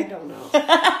don't know.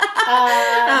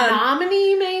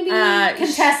 Nominee, maybe?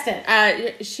 Contestant.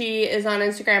 She is on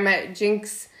Instagram at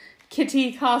Jinx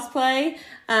Kitty Cosplay.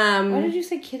 Why did you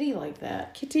say kitty like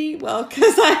that? Kitty? Well,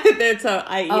 because it's a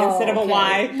IE instead of a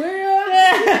Y.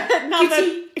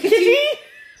 Kitty.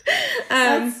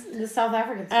 That's the South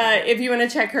African stuff. If you want to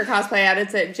check her cosplay out,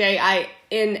 it's at JINXKITTIE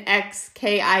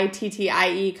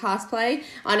cosplay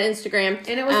on Instagram.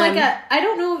 And it was like I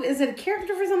don't know, is it a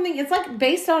character for something? It's like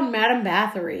based on Madame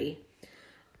Bathory.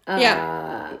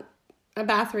 A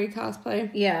Bathory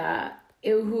cosplay. Yeah.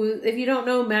 If you don't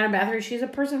know Madame Bathory, she's a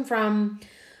person from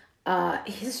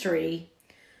history.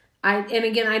 I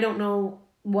don't know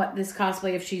what this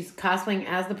cosplay, if she's cosplaying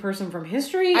as the person from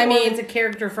history, I mean, it's a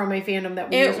character from a fandom that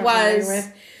we it was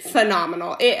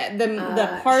phenomenal.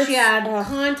 The parts, she had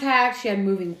contacts, she had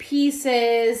moving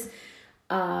pieces,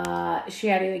 she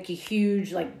had like a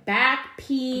huge like back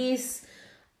piece.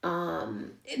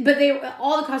 But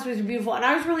all the costumes were beautiful, and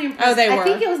I was really impressed. Oh, they were. I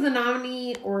think it was the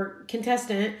nominee or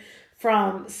contestant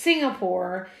from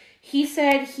Singapore. He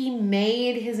said he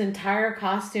made his entire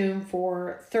costume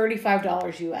for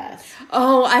 $35 US.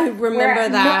 Oh, I remember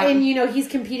that. And he's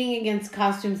competing against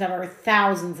costumes that are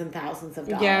thousands and thousands of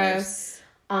dollars. Yes.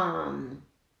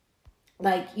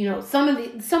 Like, some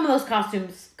of those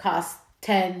costumes cost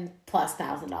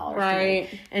 $10,000+. Right.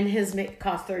 And his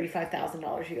cost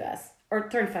 $35,000 US. Or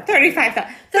 35. 35.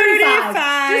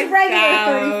 Just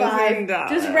regular 35.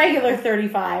 Just regular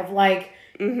 35. Like,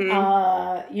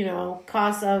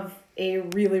 cost of a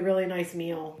really, really nice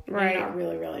meal. Right. Not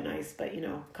really, really nice, but,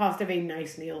 cost of a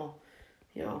nice meal.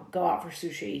 Go out for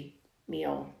sushi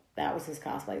meal. That was his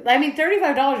cosplay. I mean,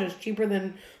 $35 is cheaper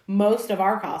than most of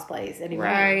our cosplays anymore.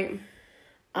 Right.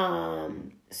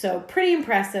 So pretty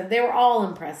impressive. They were all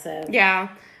impressive. Yeah.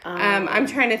 I'm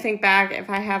trying to think back if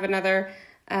I have another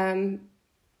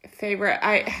favorite.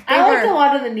 I liked a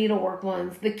lot of the needlework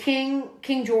ones. The King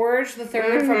George III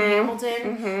from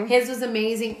Hamilton. His was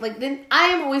amazing. Like, then I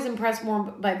am always impressed more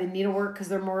by the needlework because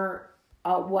they're more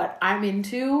what I'm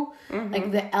into.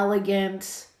 Like the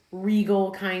elegant,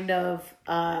 regal kind of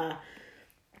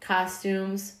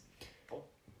costumes.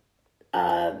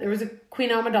 There was a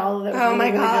Queen Amidala that was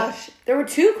really gosh. Good. There were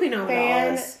two Queen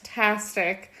Amidalas.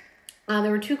 Fantastic.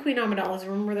 There were two Queen Amidalas.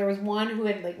 Remember, there was one who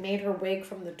had like made her wig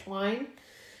from the twine.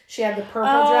 She had the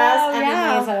purple dress, and then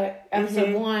there was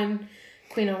episode 1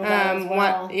 Queen Amidala as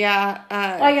well. Well,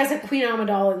 I guess a Queen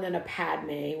Amidala and then a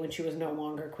Padme when she was no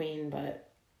longer queen. But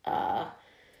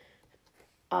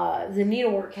the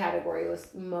needlework category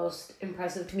was most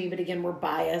impressive to me. But again, we're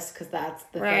biased because that's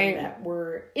the thing that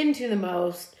we're into the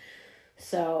most.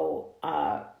 So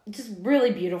just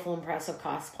really beautiful, impressive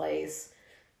cosplays.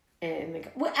 And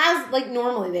as like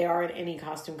normally they are at any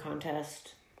costume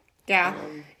contest. Yeah.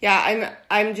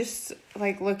 I'm just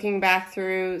like looking back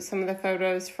through some of the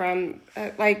photos from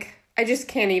like I just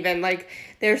can't even like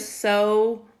there's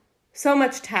so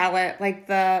much talent, like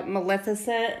the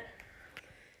Maleficent,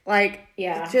 like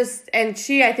just, and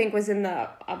she I think was in the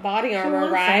body armor,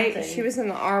 right? Something. She was in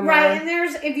the armor, right?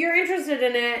 And if you're interested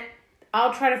in it,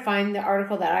 I'll try to find the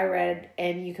article that I read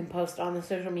and you can post on the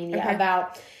social media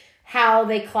about how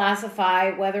they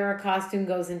classify whether a costume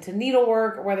goes into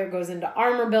needlework or whether it goes into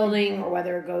armor building or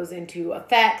whether it goes into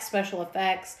effects, special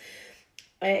effects.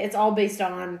 It's all based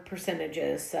on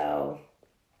percentages. So,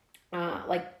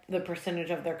 like the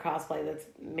percentage of their cosplay that's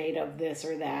made of this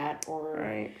or that,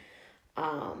 or,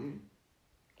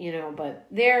 but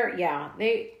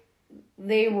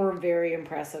they were very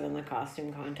impressive in the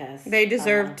costume contest. They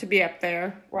deserve to be up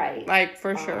there. Right. Like,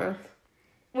 for sure.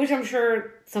 Which I'm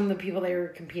sure some of the people they were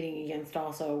competing against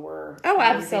also were. Oh,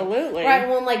 amazing. Absolutely. Right.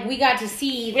 Well, like we got to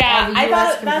see. I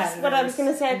thought that's what I was going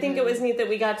to say. I think it was neat that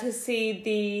we got to see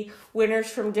the winners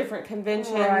from different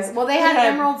conventions. Right. Well, they had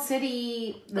Emerald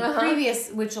City the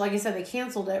previous, which, like I said, they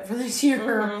canceled it for this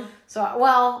year. So,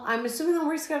 I'm assuming they'll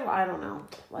reschedule. I don't know.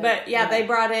 But they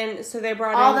brought in.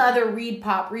 All the other Reed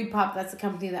Pop. That's the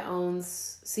company that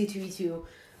owns C2E2.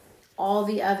 All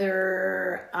the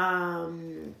other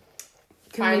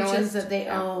conventions that they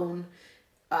own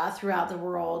throughout the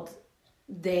world,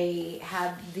 they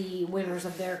had the winners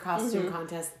of their costume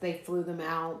contest. They flew them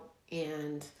out,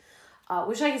 and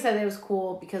which, like I said, it was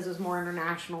cool because it was more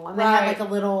international, and they had like a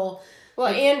little. Well,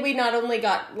 and we not only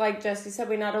got, like Jesse said,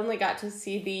 to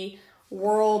see the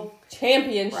World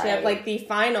Championship, like the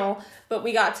final, but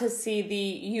we got to see the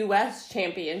U.S.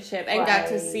 Championship and got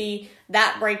to see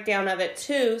that breakdown of it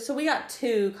too. So we got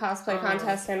 2 cosplay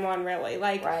contests in one, really.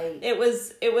 Like it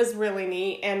was really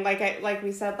neat, and like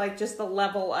we said, like just the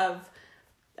level of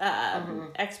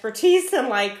expertise and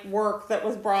like work that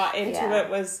was brought into it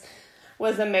was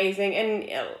amazing, and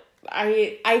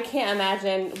I can't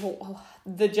imagine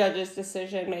the judges'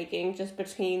 decision making just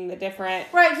between the different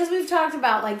because we've talked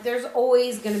about like there's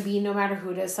always going to be, no matter who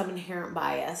it is, some inherent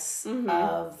bias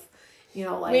of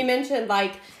like we mentioned,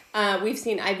 like we've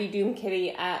seen Ivy Doom Kitty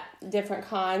at different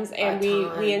cons, and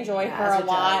we enjoy her a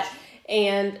lot.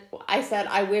 And I said,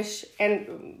 I wish,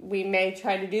 and we may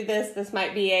try to do this. This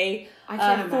might be a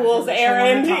fool's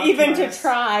errand even to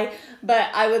try, but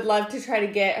I would love to try to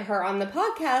get her on the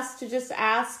podcast to just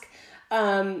ask.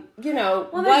 What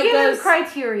goes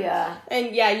criteria,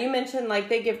 and you mentioned like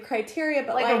they give criteria,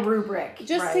 but like a rubric,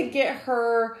 just to get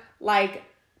her like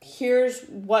here's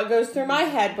what goes through my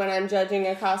head when I'm judging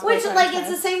a cosplay Which, contest. like, it's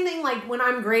the same thing, like, when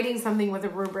I'm grading something with a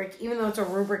rubric, even though it's a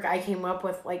rubric I came up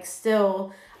with, like,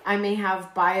 still, I may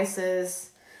have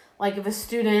biases. Like, if a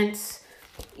student,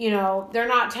 you know, they're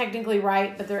not technically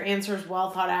right, but their answer is well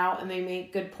thought out and they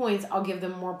make good points, I'll give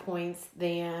them more points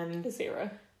than... 0.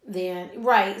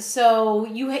 Right. So,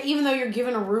 even though you're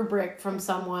given a rubric from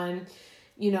someone...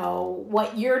 You know,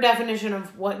 what your definition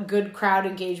of what good crowd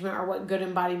engagement or what good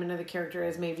embodiment of the character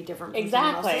is may be different from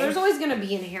someone else. So there's always going to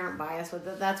be inherent bias with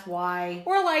it. That's why.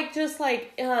 Or like, just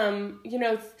like, you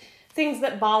know, things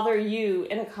that bother you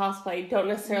in a cosplay don't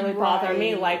necessarily bother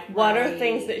me. Like, what are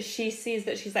things that she sees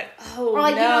that she's like, oh, or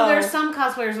like, no. you know, there's some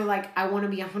cosplayers who are like, I want to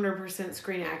be 100%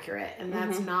 screen accurate. And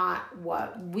that's not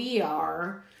what we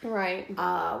are. Right.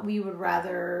 We would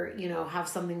rather, you know, have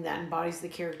something that embodies the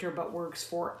character but works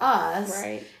for us.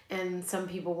 Right. And some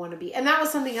people want to be. And that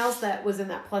was something else that was in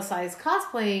that plus size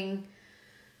cosplaying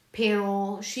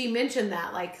panel. She mentioned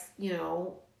that, like, you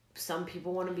know, some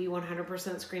people want to be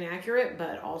 100% screen accurate,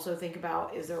 but also think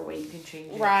about, is there a way you can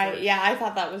change it? Right. Yeah, I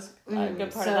thought that was a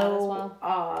good part of that as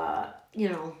well. You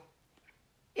know,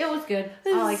 it was good.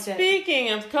 I liked it. Speaking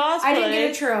of cosplay, I didn't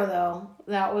get a churro though.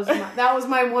 That was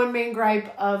my one main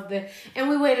gripe of the. And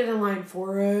we waited in line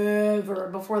forever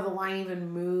before the line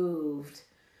even moved.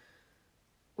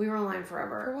 We were in line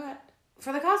forever. For what?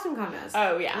 For the costume contest.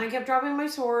 Oh yeah. And I kept dropping my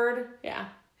sword. Yeah.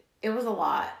 It was a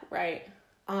lot. Right.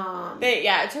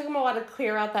 It took them a while to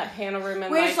clear out that panel room.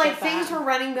 And which, like, things were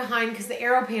running behind because the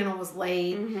Arrow panel was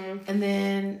late. Mm-hmm. And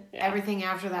then everything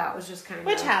after that was just kind of...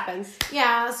 Which happens.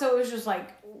 Yeah, so it was just like...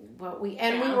 we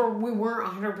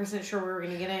weren't 100% sure we were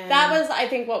going to get in. That was, I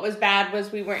think, what was bad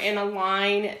was we were in a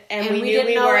line and we knew didn't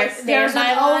we know were a standby line. There's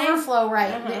an overflow,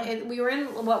 right? We were in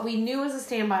what we knew was a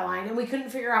standby line, and we couldn't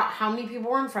figure out how many people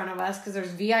were in front of us because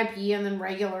there's VIP and then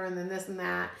regular and then this and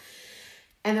that.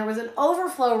 And there was an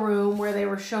overflow room where they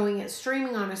were showing it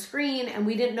streaming on a screen, and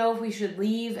we didn't know if we should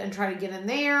leave and try to get in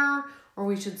there or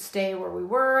we should stay where we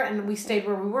were, and we stayed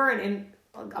where we were, and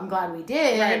I'm glad we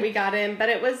did. Right, we got in, but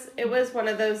it was one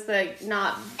of those like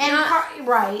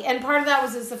part of that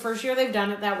was it's the first year they've done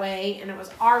it that way, and it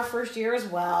was our first year as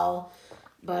well,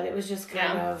 but it was just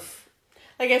kind of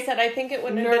like I said, I think it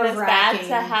wouldn't have been as bad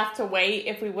to have to wait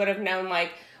if we would have known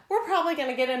like we're probably going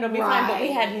to get in, it'll be fine, but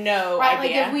we had no idea.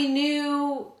 Like if we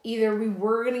knew either we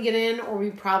were going to get in or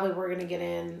we probably were going to get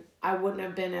in, I wouldn't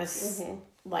have been as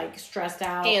like stressed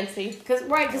out, antsy. Because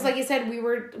like you said, we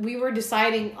were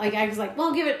deciding. Like I was like,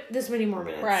 well, give it this many more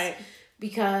minutes, right?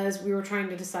 Because we were trying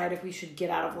to decide if we should get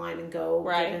out of line and go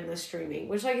get in the streaming.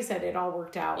 Which, like I said, it all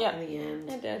worked out in the end.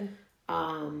 It did.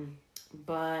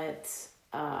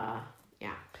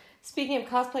 Yeah. Speaking of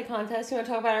cosplay contests, you want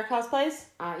to talk about our cosplays?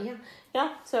 Yeah.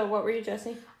 Yeah. So, what were you,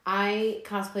 Jessie? I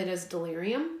cosplayed as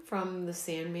Delirium from the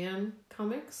Sandman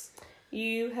comics.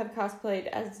 You have cosplayed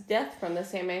as Death from the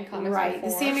Sandman comics. Right. Before.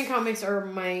 The Sandman comics are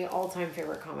my all-time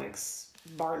favorite comics,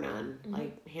 bar none,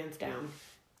 like hands down.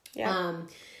 Yeah.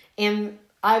 And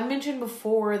I've mentioned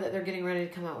before that they're getting ready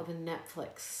to come out with a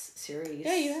Netflix series.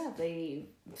 Yeah, you have. They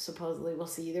supposedly, we'll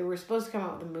see. They were supposed to come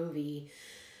out with a movie.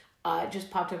 It just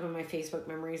popped up in my Facebook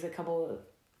memories a couple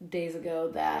of days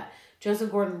ago that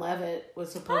Joseph Gordon-Levitt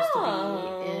was supposed to be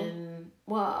in,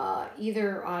 I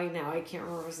can't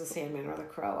remember if it was the Sandman or the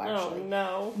Crow, actually. Oh,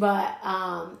 no. But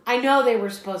I know they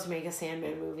were supposed to make a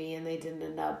Sandman movie, and they didn't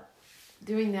end up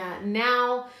doing that.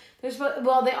 Now, they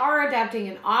are adapting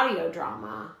an audio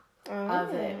drama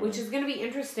of it, which is going to be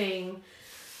interesting.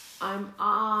 I'm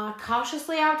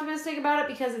cautiously optimistic about it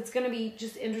because it's going to be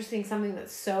just interesting, something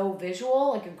that's so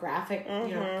visual, like a graphic,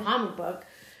 comic book,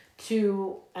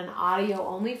 to an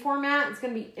audio-only format. It's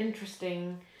going to be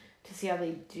interesting to see how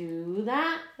they do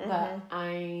that, but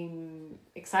I'm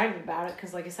excited about it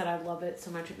because, like I said, I love it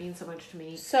so much. It means so much to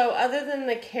me. So, other than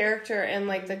the character and,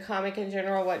 like, the comic in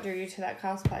general, what drew you to that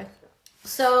cosplay?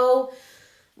 So...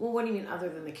 Well, what do you mean other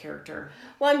than the character?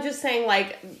 Well, I'm just saying,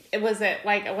 like, was it,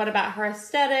 like, what about her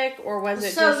aesthetic, or was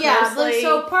it mostly... Death,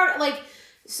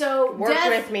 Work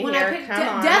with me when here, I picked come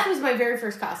on. Death was my very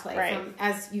first cosplay, right.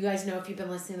 As you guys know if you've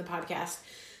been listening to the podcast.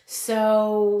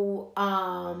 So,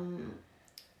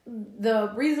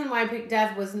 the reason why I picked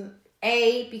Death was,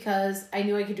 because I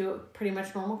knew I could do it pretty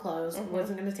much normal clothes. It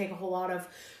wasn't going to take a whole lot of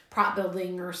prop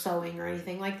building or sewing or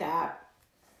anything like that.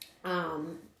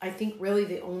 I think really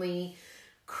the only...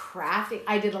 crafting.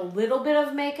 I did a little bit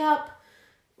of makeup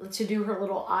to do her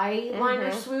little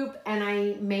eyeliner swoop, and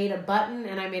I made a button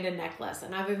and I made a necklace.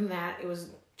 And other than that, it was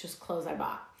just clothes I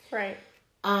bought. Right.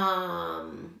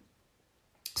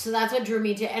 So that's what drew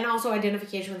me to, and also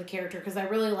identification with the character, because I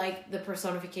really like the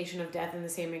personification of Death in the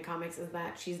Sandman comics is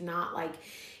that she's not like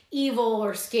evil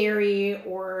or scary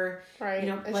or Right. you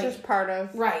know, It's like just part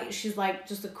of. right. She's like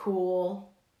just a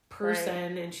cool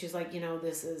person, and she's like, you know,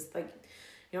 this is like,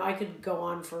 you know, I could go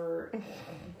on for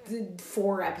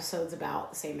 4 episodes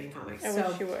about the Sandman comics. I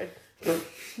wish you would.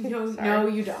 No,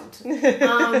 you don't.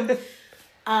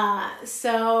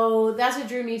 So that's what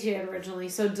drew me to it originally.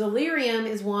 So Delirium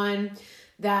is one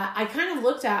that I kind of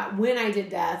looked at when I did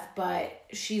Death, but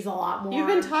she's a lot more. You've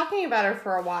been talking about her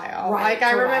for a while. Right, Like,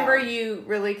 I for a remember while. you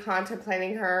really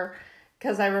contemplating her,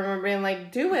 because I remember being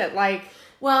like, do it. Like,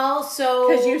 well, so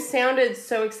because you sounded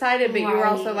so excited, but you were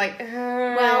also Right. like,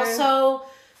 well, so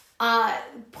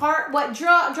what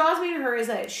draws me to her is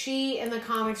that she in the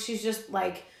comics, she's just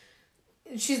like,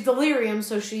 she's delirium,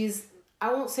 so she's,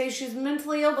 I won't say she's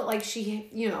mentally ill, but like she,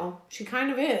 you know, she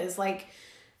kind of is. Like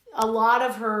a lot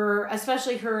of her,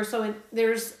 especially her, so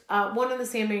there's one of the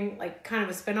Sandman, like kind of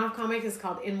a spin-off comic is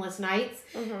called Endless Nights,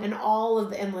 and all of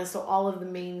the Endless, so all of the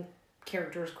main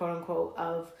characters, quote unquote,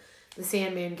 of the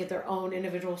Sandman get their own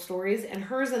individual stories, and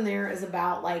hers in there is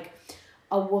about like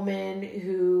a woman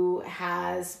who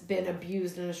has been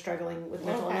abused and is struggling with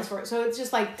mental illness. So it's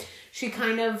just like she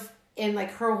kind of, and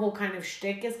like her whole kind of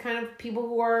shtick is kind of people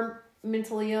who are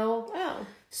mentally ill. oh.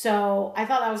 So I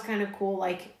thought that was kind of cool,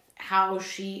 like how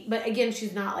she, but again,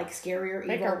 she's not like scary or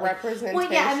Like evil. a representation. Well,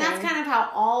 yeah, and that's kind of how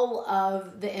all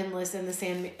of the Endless and the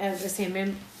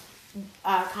Sandman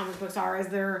comic books are, is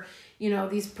they're, you know,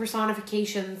 these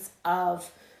personifications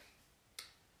of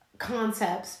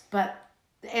concepts,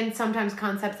 and sometimes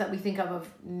concepts that we think of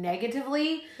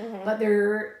negatively, but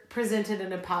they're presented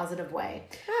in a positive way.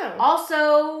 Oh.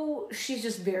 Also, she's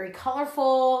just very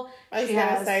colorful. I was She going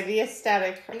to has- say, the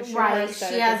aesthetic. Her Right,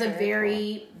 aesthetic she has is a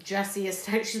very Jessie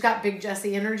aesthetic. She's got big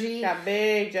Jessie energy. cool. Got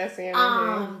big Jessie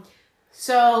energy.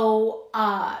 So,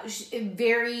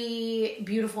 very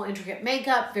beautiful, intricate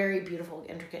makeup, very beautiful,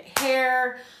 intricate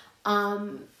hair.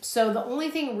 So the only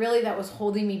thing really that was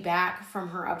holding me back from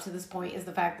her up to this point is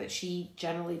the fact that she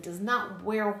generally does not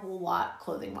wear a whole lot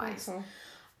clothing wise.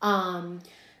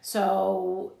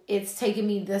 So it's taken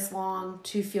me this long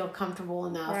to feel comfortable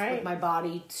enough with my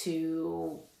body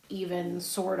to even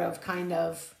sort of kind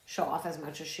of show off as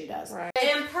much as she does. Right.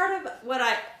 And part of what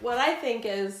I think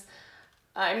is,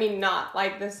 I mean, not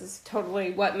like this is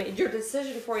totally what made your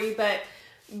decision for you, but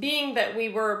being that we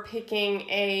were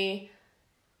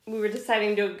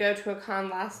deciding to go to a con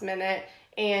last minute,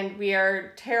 and we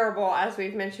are terrible, as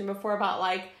we've mentioned before, about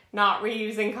like not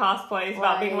reusing cosplays,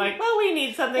 about being like, well, we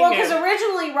need something Well, new. because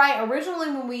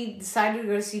originally when we decided to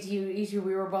go to CTU,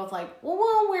 we were both like, well,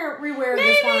 we'll rewear maybe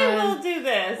this one. we'll do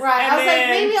this. Right, And I was like,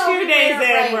 maybe I'll 2 days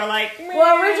rewear it, in, we're like,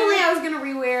 Well, originally I was going to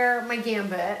rewear my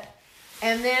Gambit.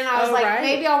 And then I was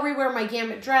maybe I'll rewear my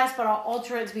Gambit dress, but I'll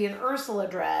alter it to be an Ursula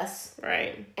dress.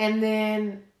 Right. And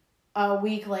then a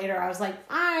week later, I was like,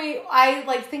 I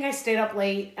like think I stayed up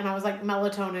late, and I was like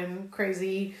melatonin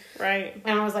crazy. Right.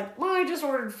 And I was like, well, I just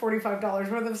ordered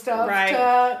 $45 worth of stuff. Right.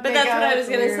 But But that's what I was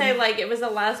going to say. Like, it was a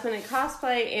last minute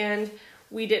cosplay, and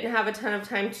we didn't have a ton of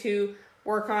time to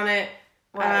work on it.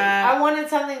 Right. I wanted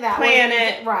something that plan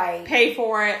it, right, pay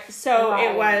for it. So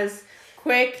Right. it was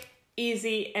quick,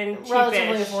 easy, and cheapish.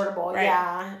 relatively affordable. Right.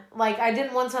 Yeah, like I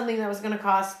didn't want something that was going to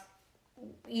cost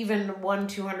even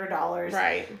 $200.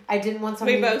 Right. I didn't want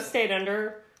something. We both stayed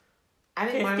under. I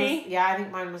think 50? mine was. Yeah, I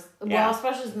think mine was. Yeah. Well,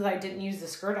 especially since I didn't use the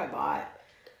skirt I bought.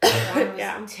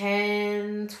 Mine was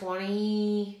 10,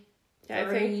 20. Yeah,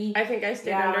 30. I think I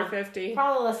stayed under 50.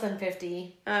 Probably less than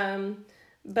 50.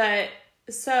 But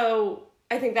so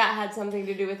I think that had something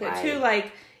to do with it too.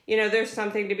 Like, you know, there's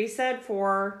something to be said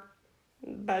for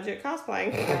budget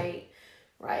cosplaying.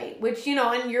 Right. Which, you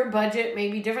know, and your budget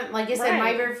may be different. Like I said,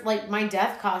 my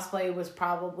Death cosplay was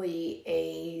probably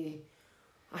a.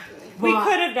 We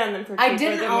could have done them for cheaper I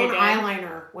didn't than own we did.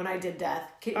 eyeliner when I did Death.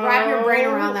 Wrap your brain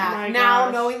around that. my Now,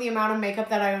 gosh. knowing the amount of makeup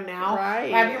that I own now,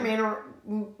 Right. wrap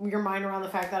your mind around the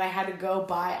fact that I had to go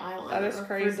buy eyeliner That is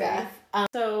crazy. for Death.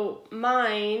 So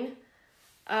mine,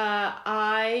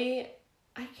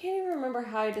 I can't even remember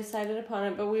how I decided upon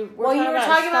it, but we were you were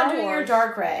talking about Star doing your Wars.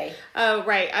 Dark Ray. Oh,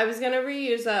 right. I was going to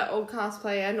reuse an old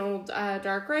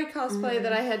Dark Ray cosplay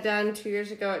that I had done 2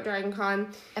 years ago at Dragon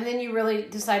Con. And then you really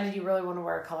decided you really want to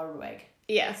wear a colored wig.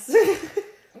 Yes.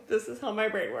 This is how my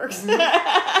brain works.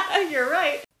 You're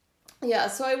right. Yeah,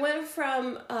 so I went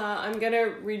from, I'm going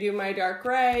to redo my Dark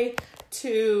Ray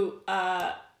to,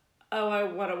 I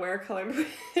want to wear a colored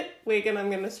wig and I'm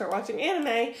going to start watching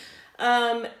anime.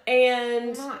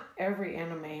 And not every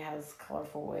anime has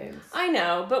colorful wigs. I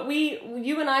know, but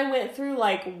you and I went through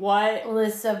like what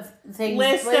list of things.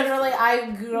 Literally,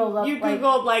 I googled up. You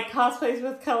googled like cosplays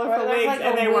with colorful wigs, like,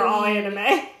 and they were all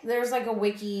anime. There's like a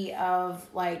wiki of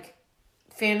like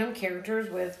fandom characters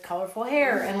with colorful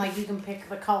hair, and like you can pick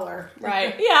the color.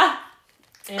 Right. Yeah.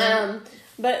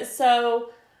 But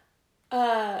so,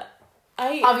 I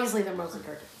obviously they're mostly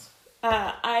cartoons.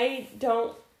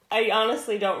 I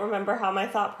honestly don't remember how my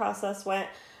thought process went.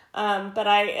 But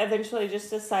I eventually just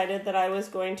decided that I was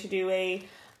going to do a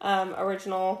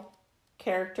original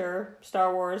character,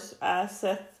 Star Wars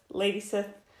Sith, Lady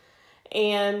Sith,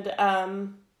 and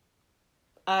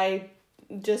I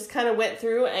just kind of went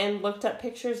through and looked up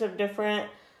pictures of different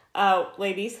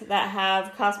ladies that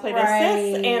have cosplayed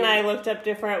as Sith, and I looked up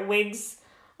different wigs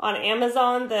on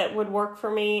Amazon that would work for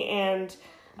me, and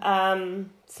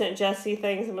sent Jessie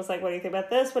things and was like, what do you think about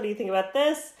this? What do you think about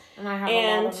this? And I have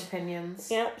a lot of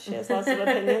opinions. Yep, she has lots of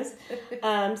opinions.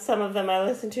 Some of them I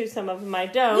listen to, some of them I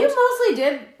don't.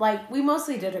 We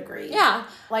mostly did agree. Yeah.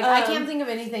 Like, I can't think of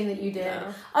anything that you did.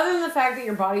 No. Other than the fact that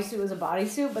your bodysuit was a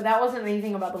bodysuit, but that wasn't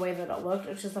anything about the way that it looked.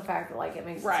 It's just the fact that, like, it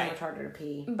makes it so much harder to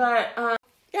pee. But,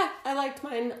 yeah, I liked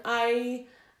mine.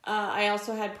 I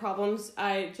also had problems.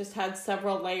 I just had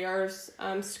several layers,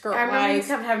 skirt-wise. I remember you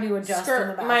kept having to adjust in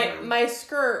the bathroom. My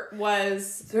skirt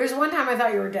was... There was one time I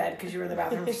thought you were dead because you were in the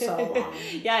bathroom for so long.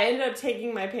 Yeah, I ended up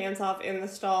taking my pants off in the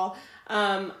stall.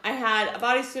 I had a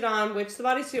bodysuit on, which the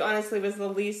bodysuit honestly was the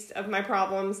least of my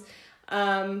problems.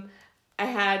 I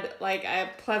had like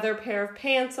a pleather pair of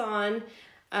pants on.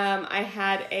 I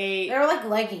had a... They were like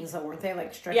leggings though, weren't they?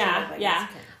 Like stretchy leggings. Yeah.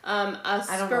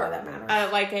 I don't know why that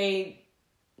matters. Like a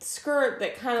skirt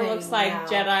that kind of looks like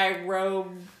Jedi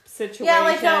robe situation. Yeah,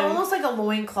 like almost like a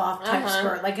loincloth type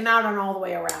skirt. Like not an all the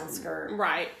way around skirt.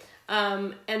 Right.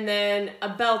 And then a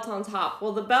belt on top.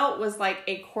 Well, the belt was like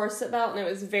a corset belt and it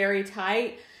was very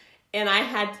tight. And I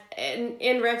had,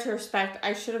 in retrospect,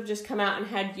 I should have just come out and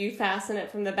had you fasten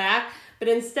it from the back. But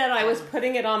instead, I was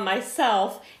putting it on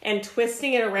myself and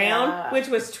twisting it around, which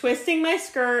was twisting my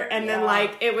skirt. And then,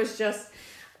 like, it was just,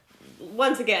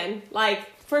 once again, like,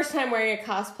 first time wearing a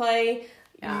cosplay,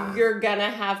 you're gonna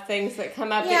have things that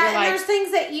come up that you're like... there's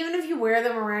things that even if you wear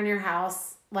them around your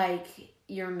house, like,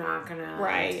 you're not gonna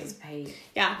anticipate.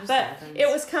 Yeah, but happens. It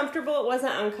was comfortable. It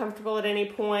wasn't uncomfortable at any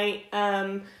point.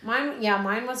 Mine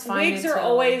was fine. Wigs are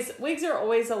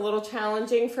always a little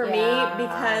challenging for me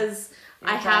because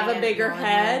I have a bigger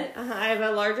head. I have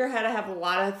a larger head. I have a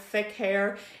lot of thick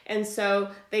hair, and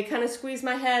so they kind of squeeze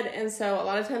my head, and so a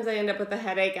lot of times I end up with a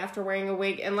headache after wearing a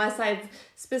wig unless I've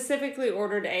specifically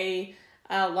ordered a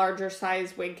larger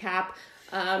size wig cap.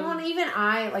 Well, and even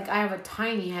I have a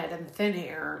tiny head and thin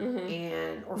hair,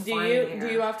 or fine hair. Do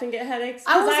you often get headaches?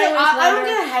 I don't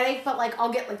get a headache, but like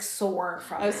I'll get like sore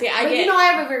from it.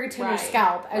 I have a very tender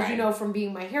scalp, as you know from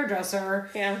being my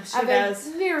hairdresser. Yeah, she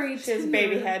does. She has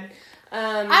baby head.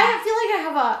 I feel like I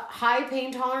have a high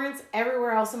pain tolerance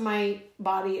everywhere else in my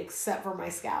body except for my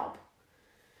scalp.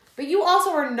 But you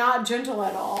also are not gentle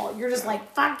at all. You're just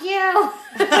like, fuck you.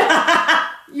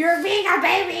 You're being a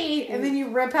baby. And then you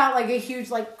rip out like a huge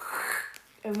like,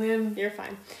 and then... You're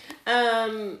fine.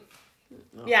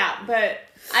 Yeah, but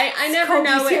I never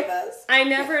know I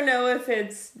never know if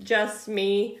it's just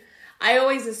me. I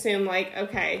always assume like,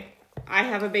 okay, I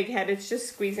have a big head. It's just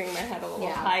squeezing my head a little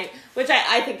tight, which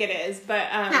I think it is. But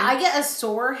now, I get a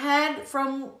sore head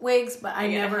from wigs, but I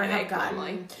never have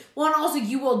gotten. Well, and also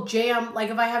you will jam. Like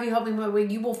if I have you help me with my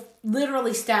wig, you will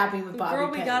literally stab me with bobby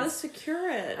pins. Girl, we gotta secure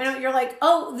it. I know you're like,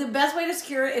 oh, the best way to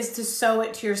secure it is to sew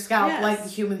it to your scalp like the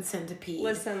human centipede.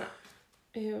 Listen,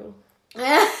 ew.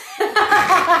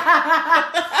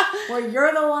 Well,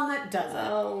 you're the one that does it.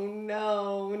 Oh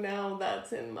no, now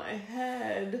that's in my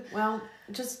head. Well,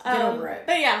 just get over it.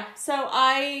 But yeah, so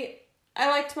I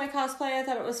liked my cosplay. I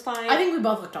thought it was fine. I think we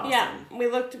both looked awesome. Yeah,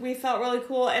 we felt really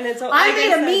cool, and it's. I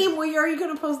made a meme. Are you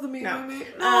gonna post the meme? No.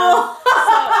 No.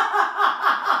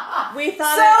 We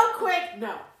thought quick.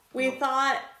 No. We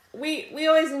thought. We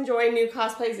always enjoy new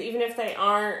cosplays, even if they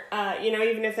aren't,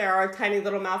 even if there are tiny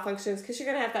little malfunctions, because you're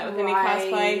going to have that with any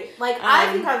cosplay. Like,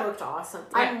 I think I looked awesome.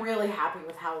 Yeah. I'm really happy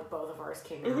with how both of ours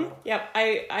came out. Yep,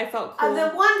 I felt cool.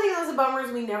 The one thing that was a bummer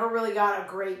is we never really got a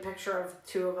great picture of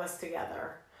two of us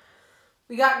together.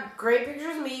 We got great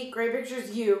pictures of me, great pictures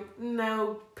of you,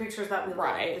 no pictures that we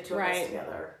like the two of us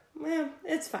together. Yeah,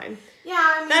 it's fine. Yeah,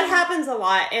 I mean... That happens a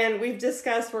lot, and we've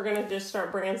discussed we're going to just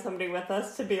start bringing somebody with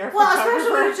us to be our photographer. Well,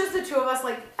 especially when it's just the two of us.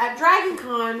 Like, at Dragon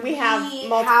Con, we have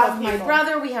multiple people. My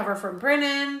brother, we have our friend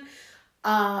Brennan.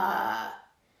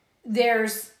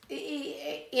 There's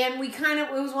and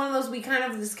it was one of those, we kind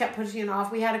of just kept pushing it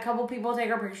off. We had a couple people take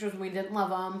our pictures and we didn't love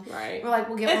them. Right. We're like,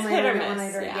 we'll get It's one later, hit or get one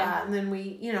miss, later. yeah. Yeah. And then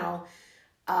we,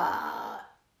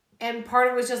 and part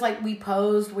of it was just like we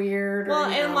posed weird. Well,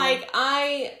 or, and like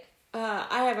I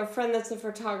have a friend that's a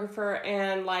photographer,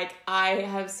 and like I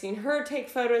have seen her take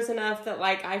photos enough that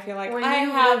like I feel like When I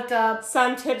you have looked up,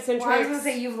 some tips and well, I was tricks.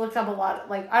 gonna say you've looked up a lot.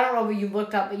 Like I don't know what you've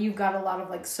looked up, but you've got a lot of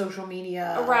like social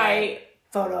media, Right.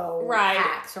 Photo Right.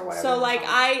 hacks or whatever. So you like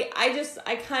call it.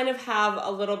 I kind of have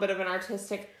a little bit of an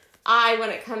artistic eye when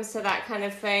it comes to that kind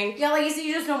of thing. Yeah, like you said,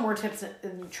 you just know more tips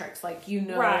and tricks. Like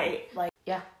Right. Like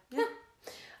yeah.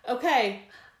 Okay.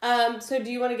 So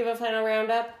do you want to give a final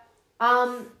roundup?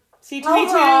 C2E2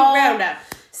 Overall, roundup.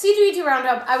 C2E2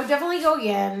 roundup. I would definitely go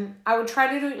again. I would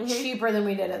try to do it cheaper than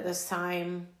we did it this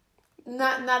time.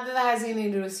 Not that has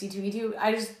anything to do with C2E2.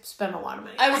 I just spent a lot of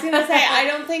money. I was gonna say I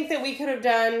don't think that we could have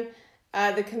done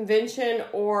the convention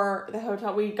or the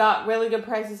hotel. We got really good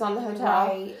prices on the hotel.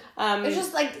 Right. It's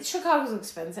just like Chicago's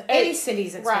expensive. Any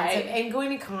city's expensive, right. and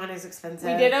going to con is expensive.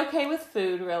 We did okay with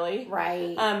food, really.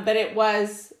 Right. But it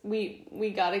was we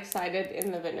got excited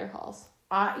in the vendor halls.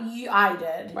 I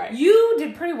did. Right. You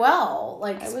did pretty well.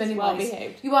 Like I was spending well money.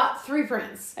 behaved. You bought 3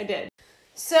 prints. I did.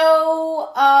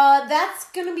 So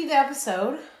that's gonna be the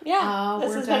episode. Yeah. This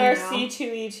we're has been done our now.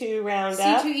 C2E2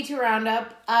 roundup. C2E2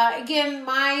 roundup. Again,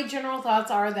 my general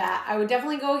thoughts are that I would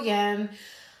definitely go again.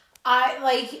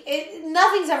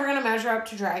 Nothing's ever gonna measure up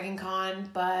to Dragon Con,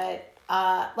 but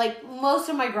like most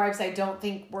of my gripes, I don't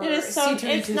think were It is so C2E2's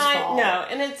it's nice. fault. No,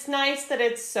 and it's nice that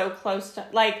it's so close to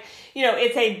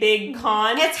it's a big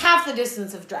con. It's half the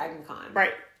distance of Dragon Con.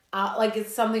 Right. Like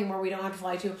it's something where we don't have to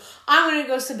fly to. I'm gonna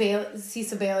go see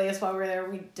Sibelius while we were there.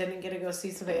 We didn't get to go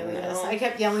see Sibelius. No. I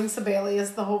kept yelling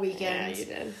Sibelius the whole weekend. Yeah, you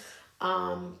did.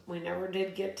 We never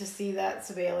did get to see that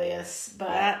Sibelius, but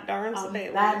That darn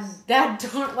Sibelius. that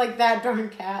darn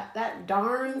cat, that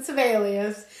darn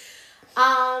Sibelius.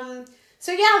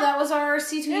 So yeah, that was our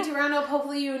C2E2 roundup.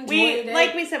 Hopefully you enjoyed it.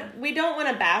 Like we said, we don't want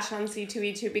to bash on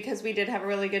C2E2 because we did have a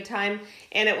really good time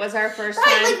and it was our first right,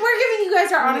 time. like we're giving you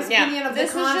guys our honest Yeah. opinion of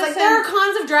This the is cons. just Like there are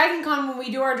cons of Dragon Con when we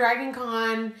do our Dragon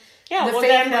Con. Yeah, the we'll fandom,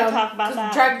 definitely talk about 'cause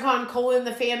that. Dragon Con :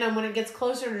 the fandom. When it gets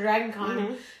closer to Dragon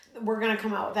Con, we're gonna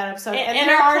come out with that episode. And and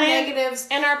there our are plan- negatives.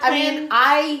 and our I mean, plan-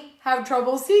 I have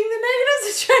trouble seeing the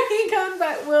negatives of Dragon Con,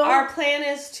 but we'll. Our plan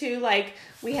is to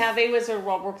we have a Wizard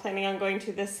World we're planning on going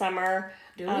to this summer.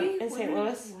 Do we? In St.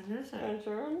 Louis. When is it? In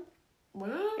June.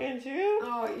 What? In June.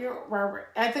 Oh, you're Robert.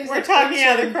 I think We're talking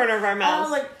out of the corner of our I mouths.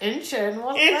 was like Inchin.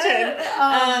 What's Inchin.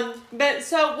 that? But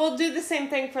so we'll do the same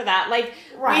thing for that.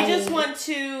 Right. We just want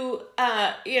to,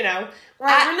 Right,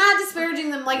 we're not disparaging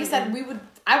them. Like I said,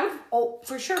 I would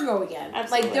for sure go again.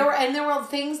 Absolutely. Like there were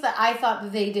things that I thought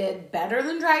that they did better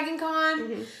than Dragon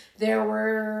Con. There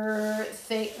were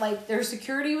their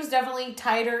security was definitely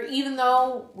tighter, even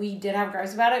though we did have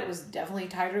gripes about it. It was definitely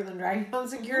tighter than Dragon Con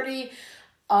security.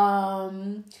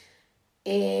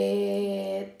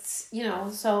 It's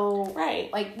so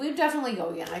Right. like we'd definitely go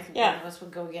again. I think one of us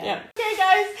would go again. Yeah. Okay,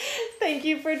 guys. Thank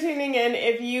you for tuning in.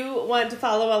 If you want to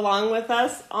follow along with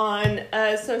us on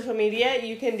social media,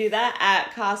 you can do that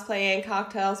at Cosplay and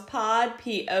Cocktails Pod,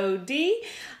 POD.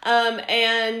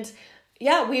 And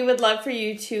yeah, we would love for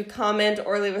you to comment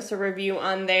or leave us a review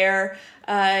on there.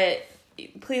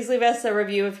 Please leave us a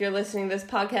review if you're listening to this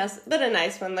podcast, but a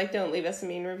nice one. Like, don't leave us a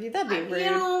mean review. That'd be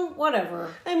rude.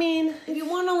 Whatever. I mean, If you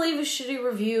want to leave a shitty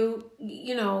review,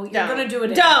 you're don't. going to do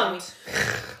it Don't.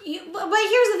 anyway. But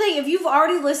here's the thing. If you've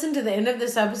already listened to the end of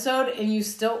this episode and you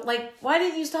still, why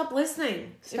didn't you stop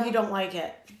listening if you don't like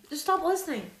it? Just stop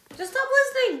listening. Just stop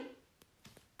listening.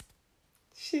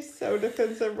 She's so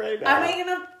defensive right now. I'm making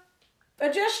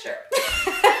a gesture.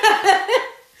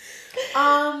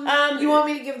 You want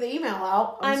me to give the email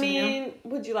out?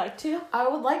 Would you like to? I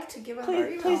would like to give out our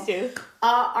email. Please do.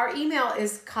 Our email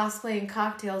is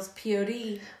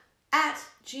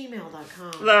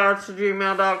cosplayandcocktailspod@gmail.com. That's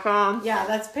gmail.com. Yeah,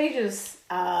 that's Paige's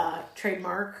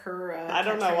trademark. Her I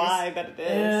don't know why, but it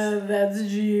is. That's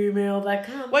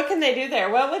gmail.com. What can they do there?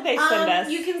 What would they send us?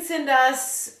 You can send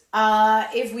us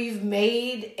if we've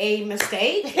made a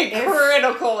mistake.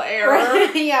 Critical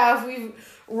error. Yeah, if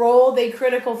we've rolled a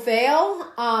critical fail.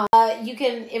 You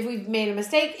can, if we've made a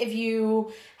mistake, if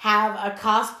you have a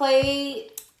cosplay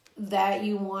that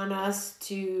you want us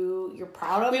to, you're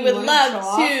proud of. We would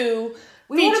love to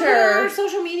we want to put it on our feature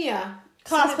social media.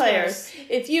 cosplayers.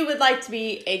 If you would like to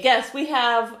be a guest, we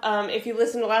have, if you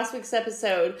listened to last week's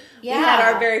episode, we had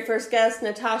our very first guest,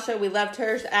 Natasha. We loved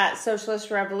her at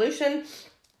Socialist Revolution.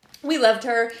 We loved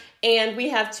her, and we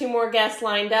have 2 more guests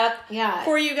lined up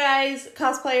for you guys,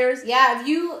 cosplayers. Yeah,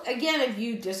 if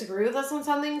you disagree with us on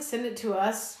something, send it to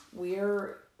us.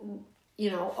 We're,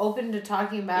 open to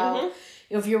talking about,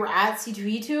 if you were at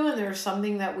C2E2 and there's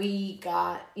something that we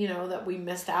got, that we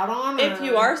missed out on. If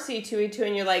you are C2E2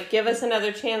 and you're like, give us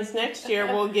another chance next year,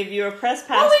 we'll give you a press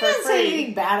pass for free. We didn't say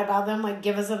anything bad about them, like,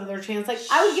 give us another chance. Like,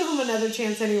 I would give them another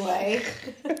chance anyway.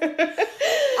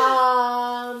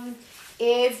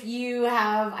 If you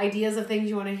have ideas of things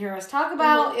you want to hear us talk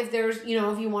about, if there's, if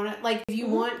you want to, like, if you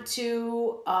want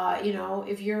to,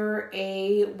 if you're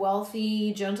a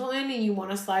wealthy gentleman and you want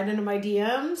to slide into my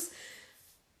DMs,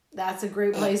 that's a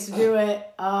great place to do it.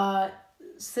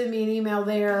 Send me an email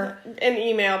there. An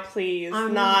email, please.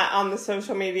 Not on the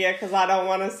social media, because I don't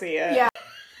want to see it. Yeah.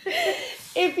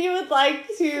 If you would like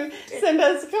to send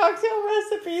us cocktail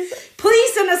recipes,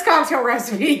 please send us cocktail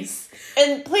recipes.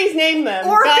 And please name them.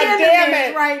 Or God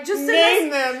damn it. Right. Just name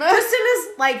them. Just send us,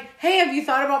 like, hey, have you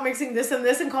thought about mixing this and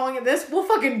this and calling it this? We'll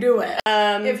fucking do it.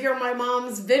 If you're my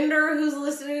mom's vendor who's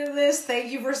listening to this,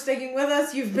 thank you for sticking with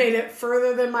us. You've made it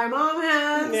further than my mom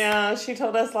has. Yeah, she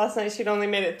told us last night she'd only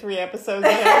made it 3 episodes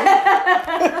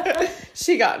in.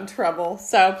 She got in trouble.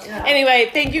 So, anyway,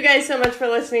 thank you guys so much for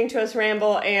listening to us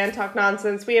ramble and talk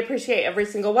nonsense. We appreciate every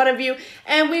single one of you.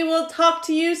 And we will talk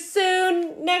to you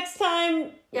soon next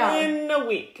time. Yeah. In a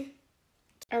week.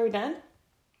 Are we done?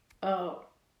 Oh.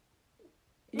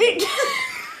 I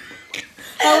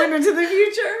went into the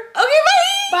future. Okay,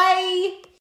 bye! Bye!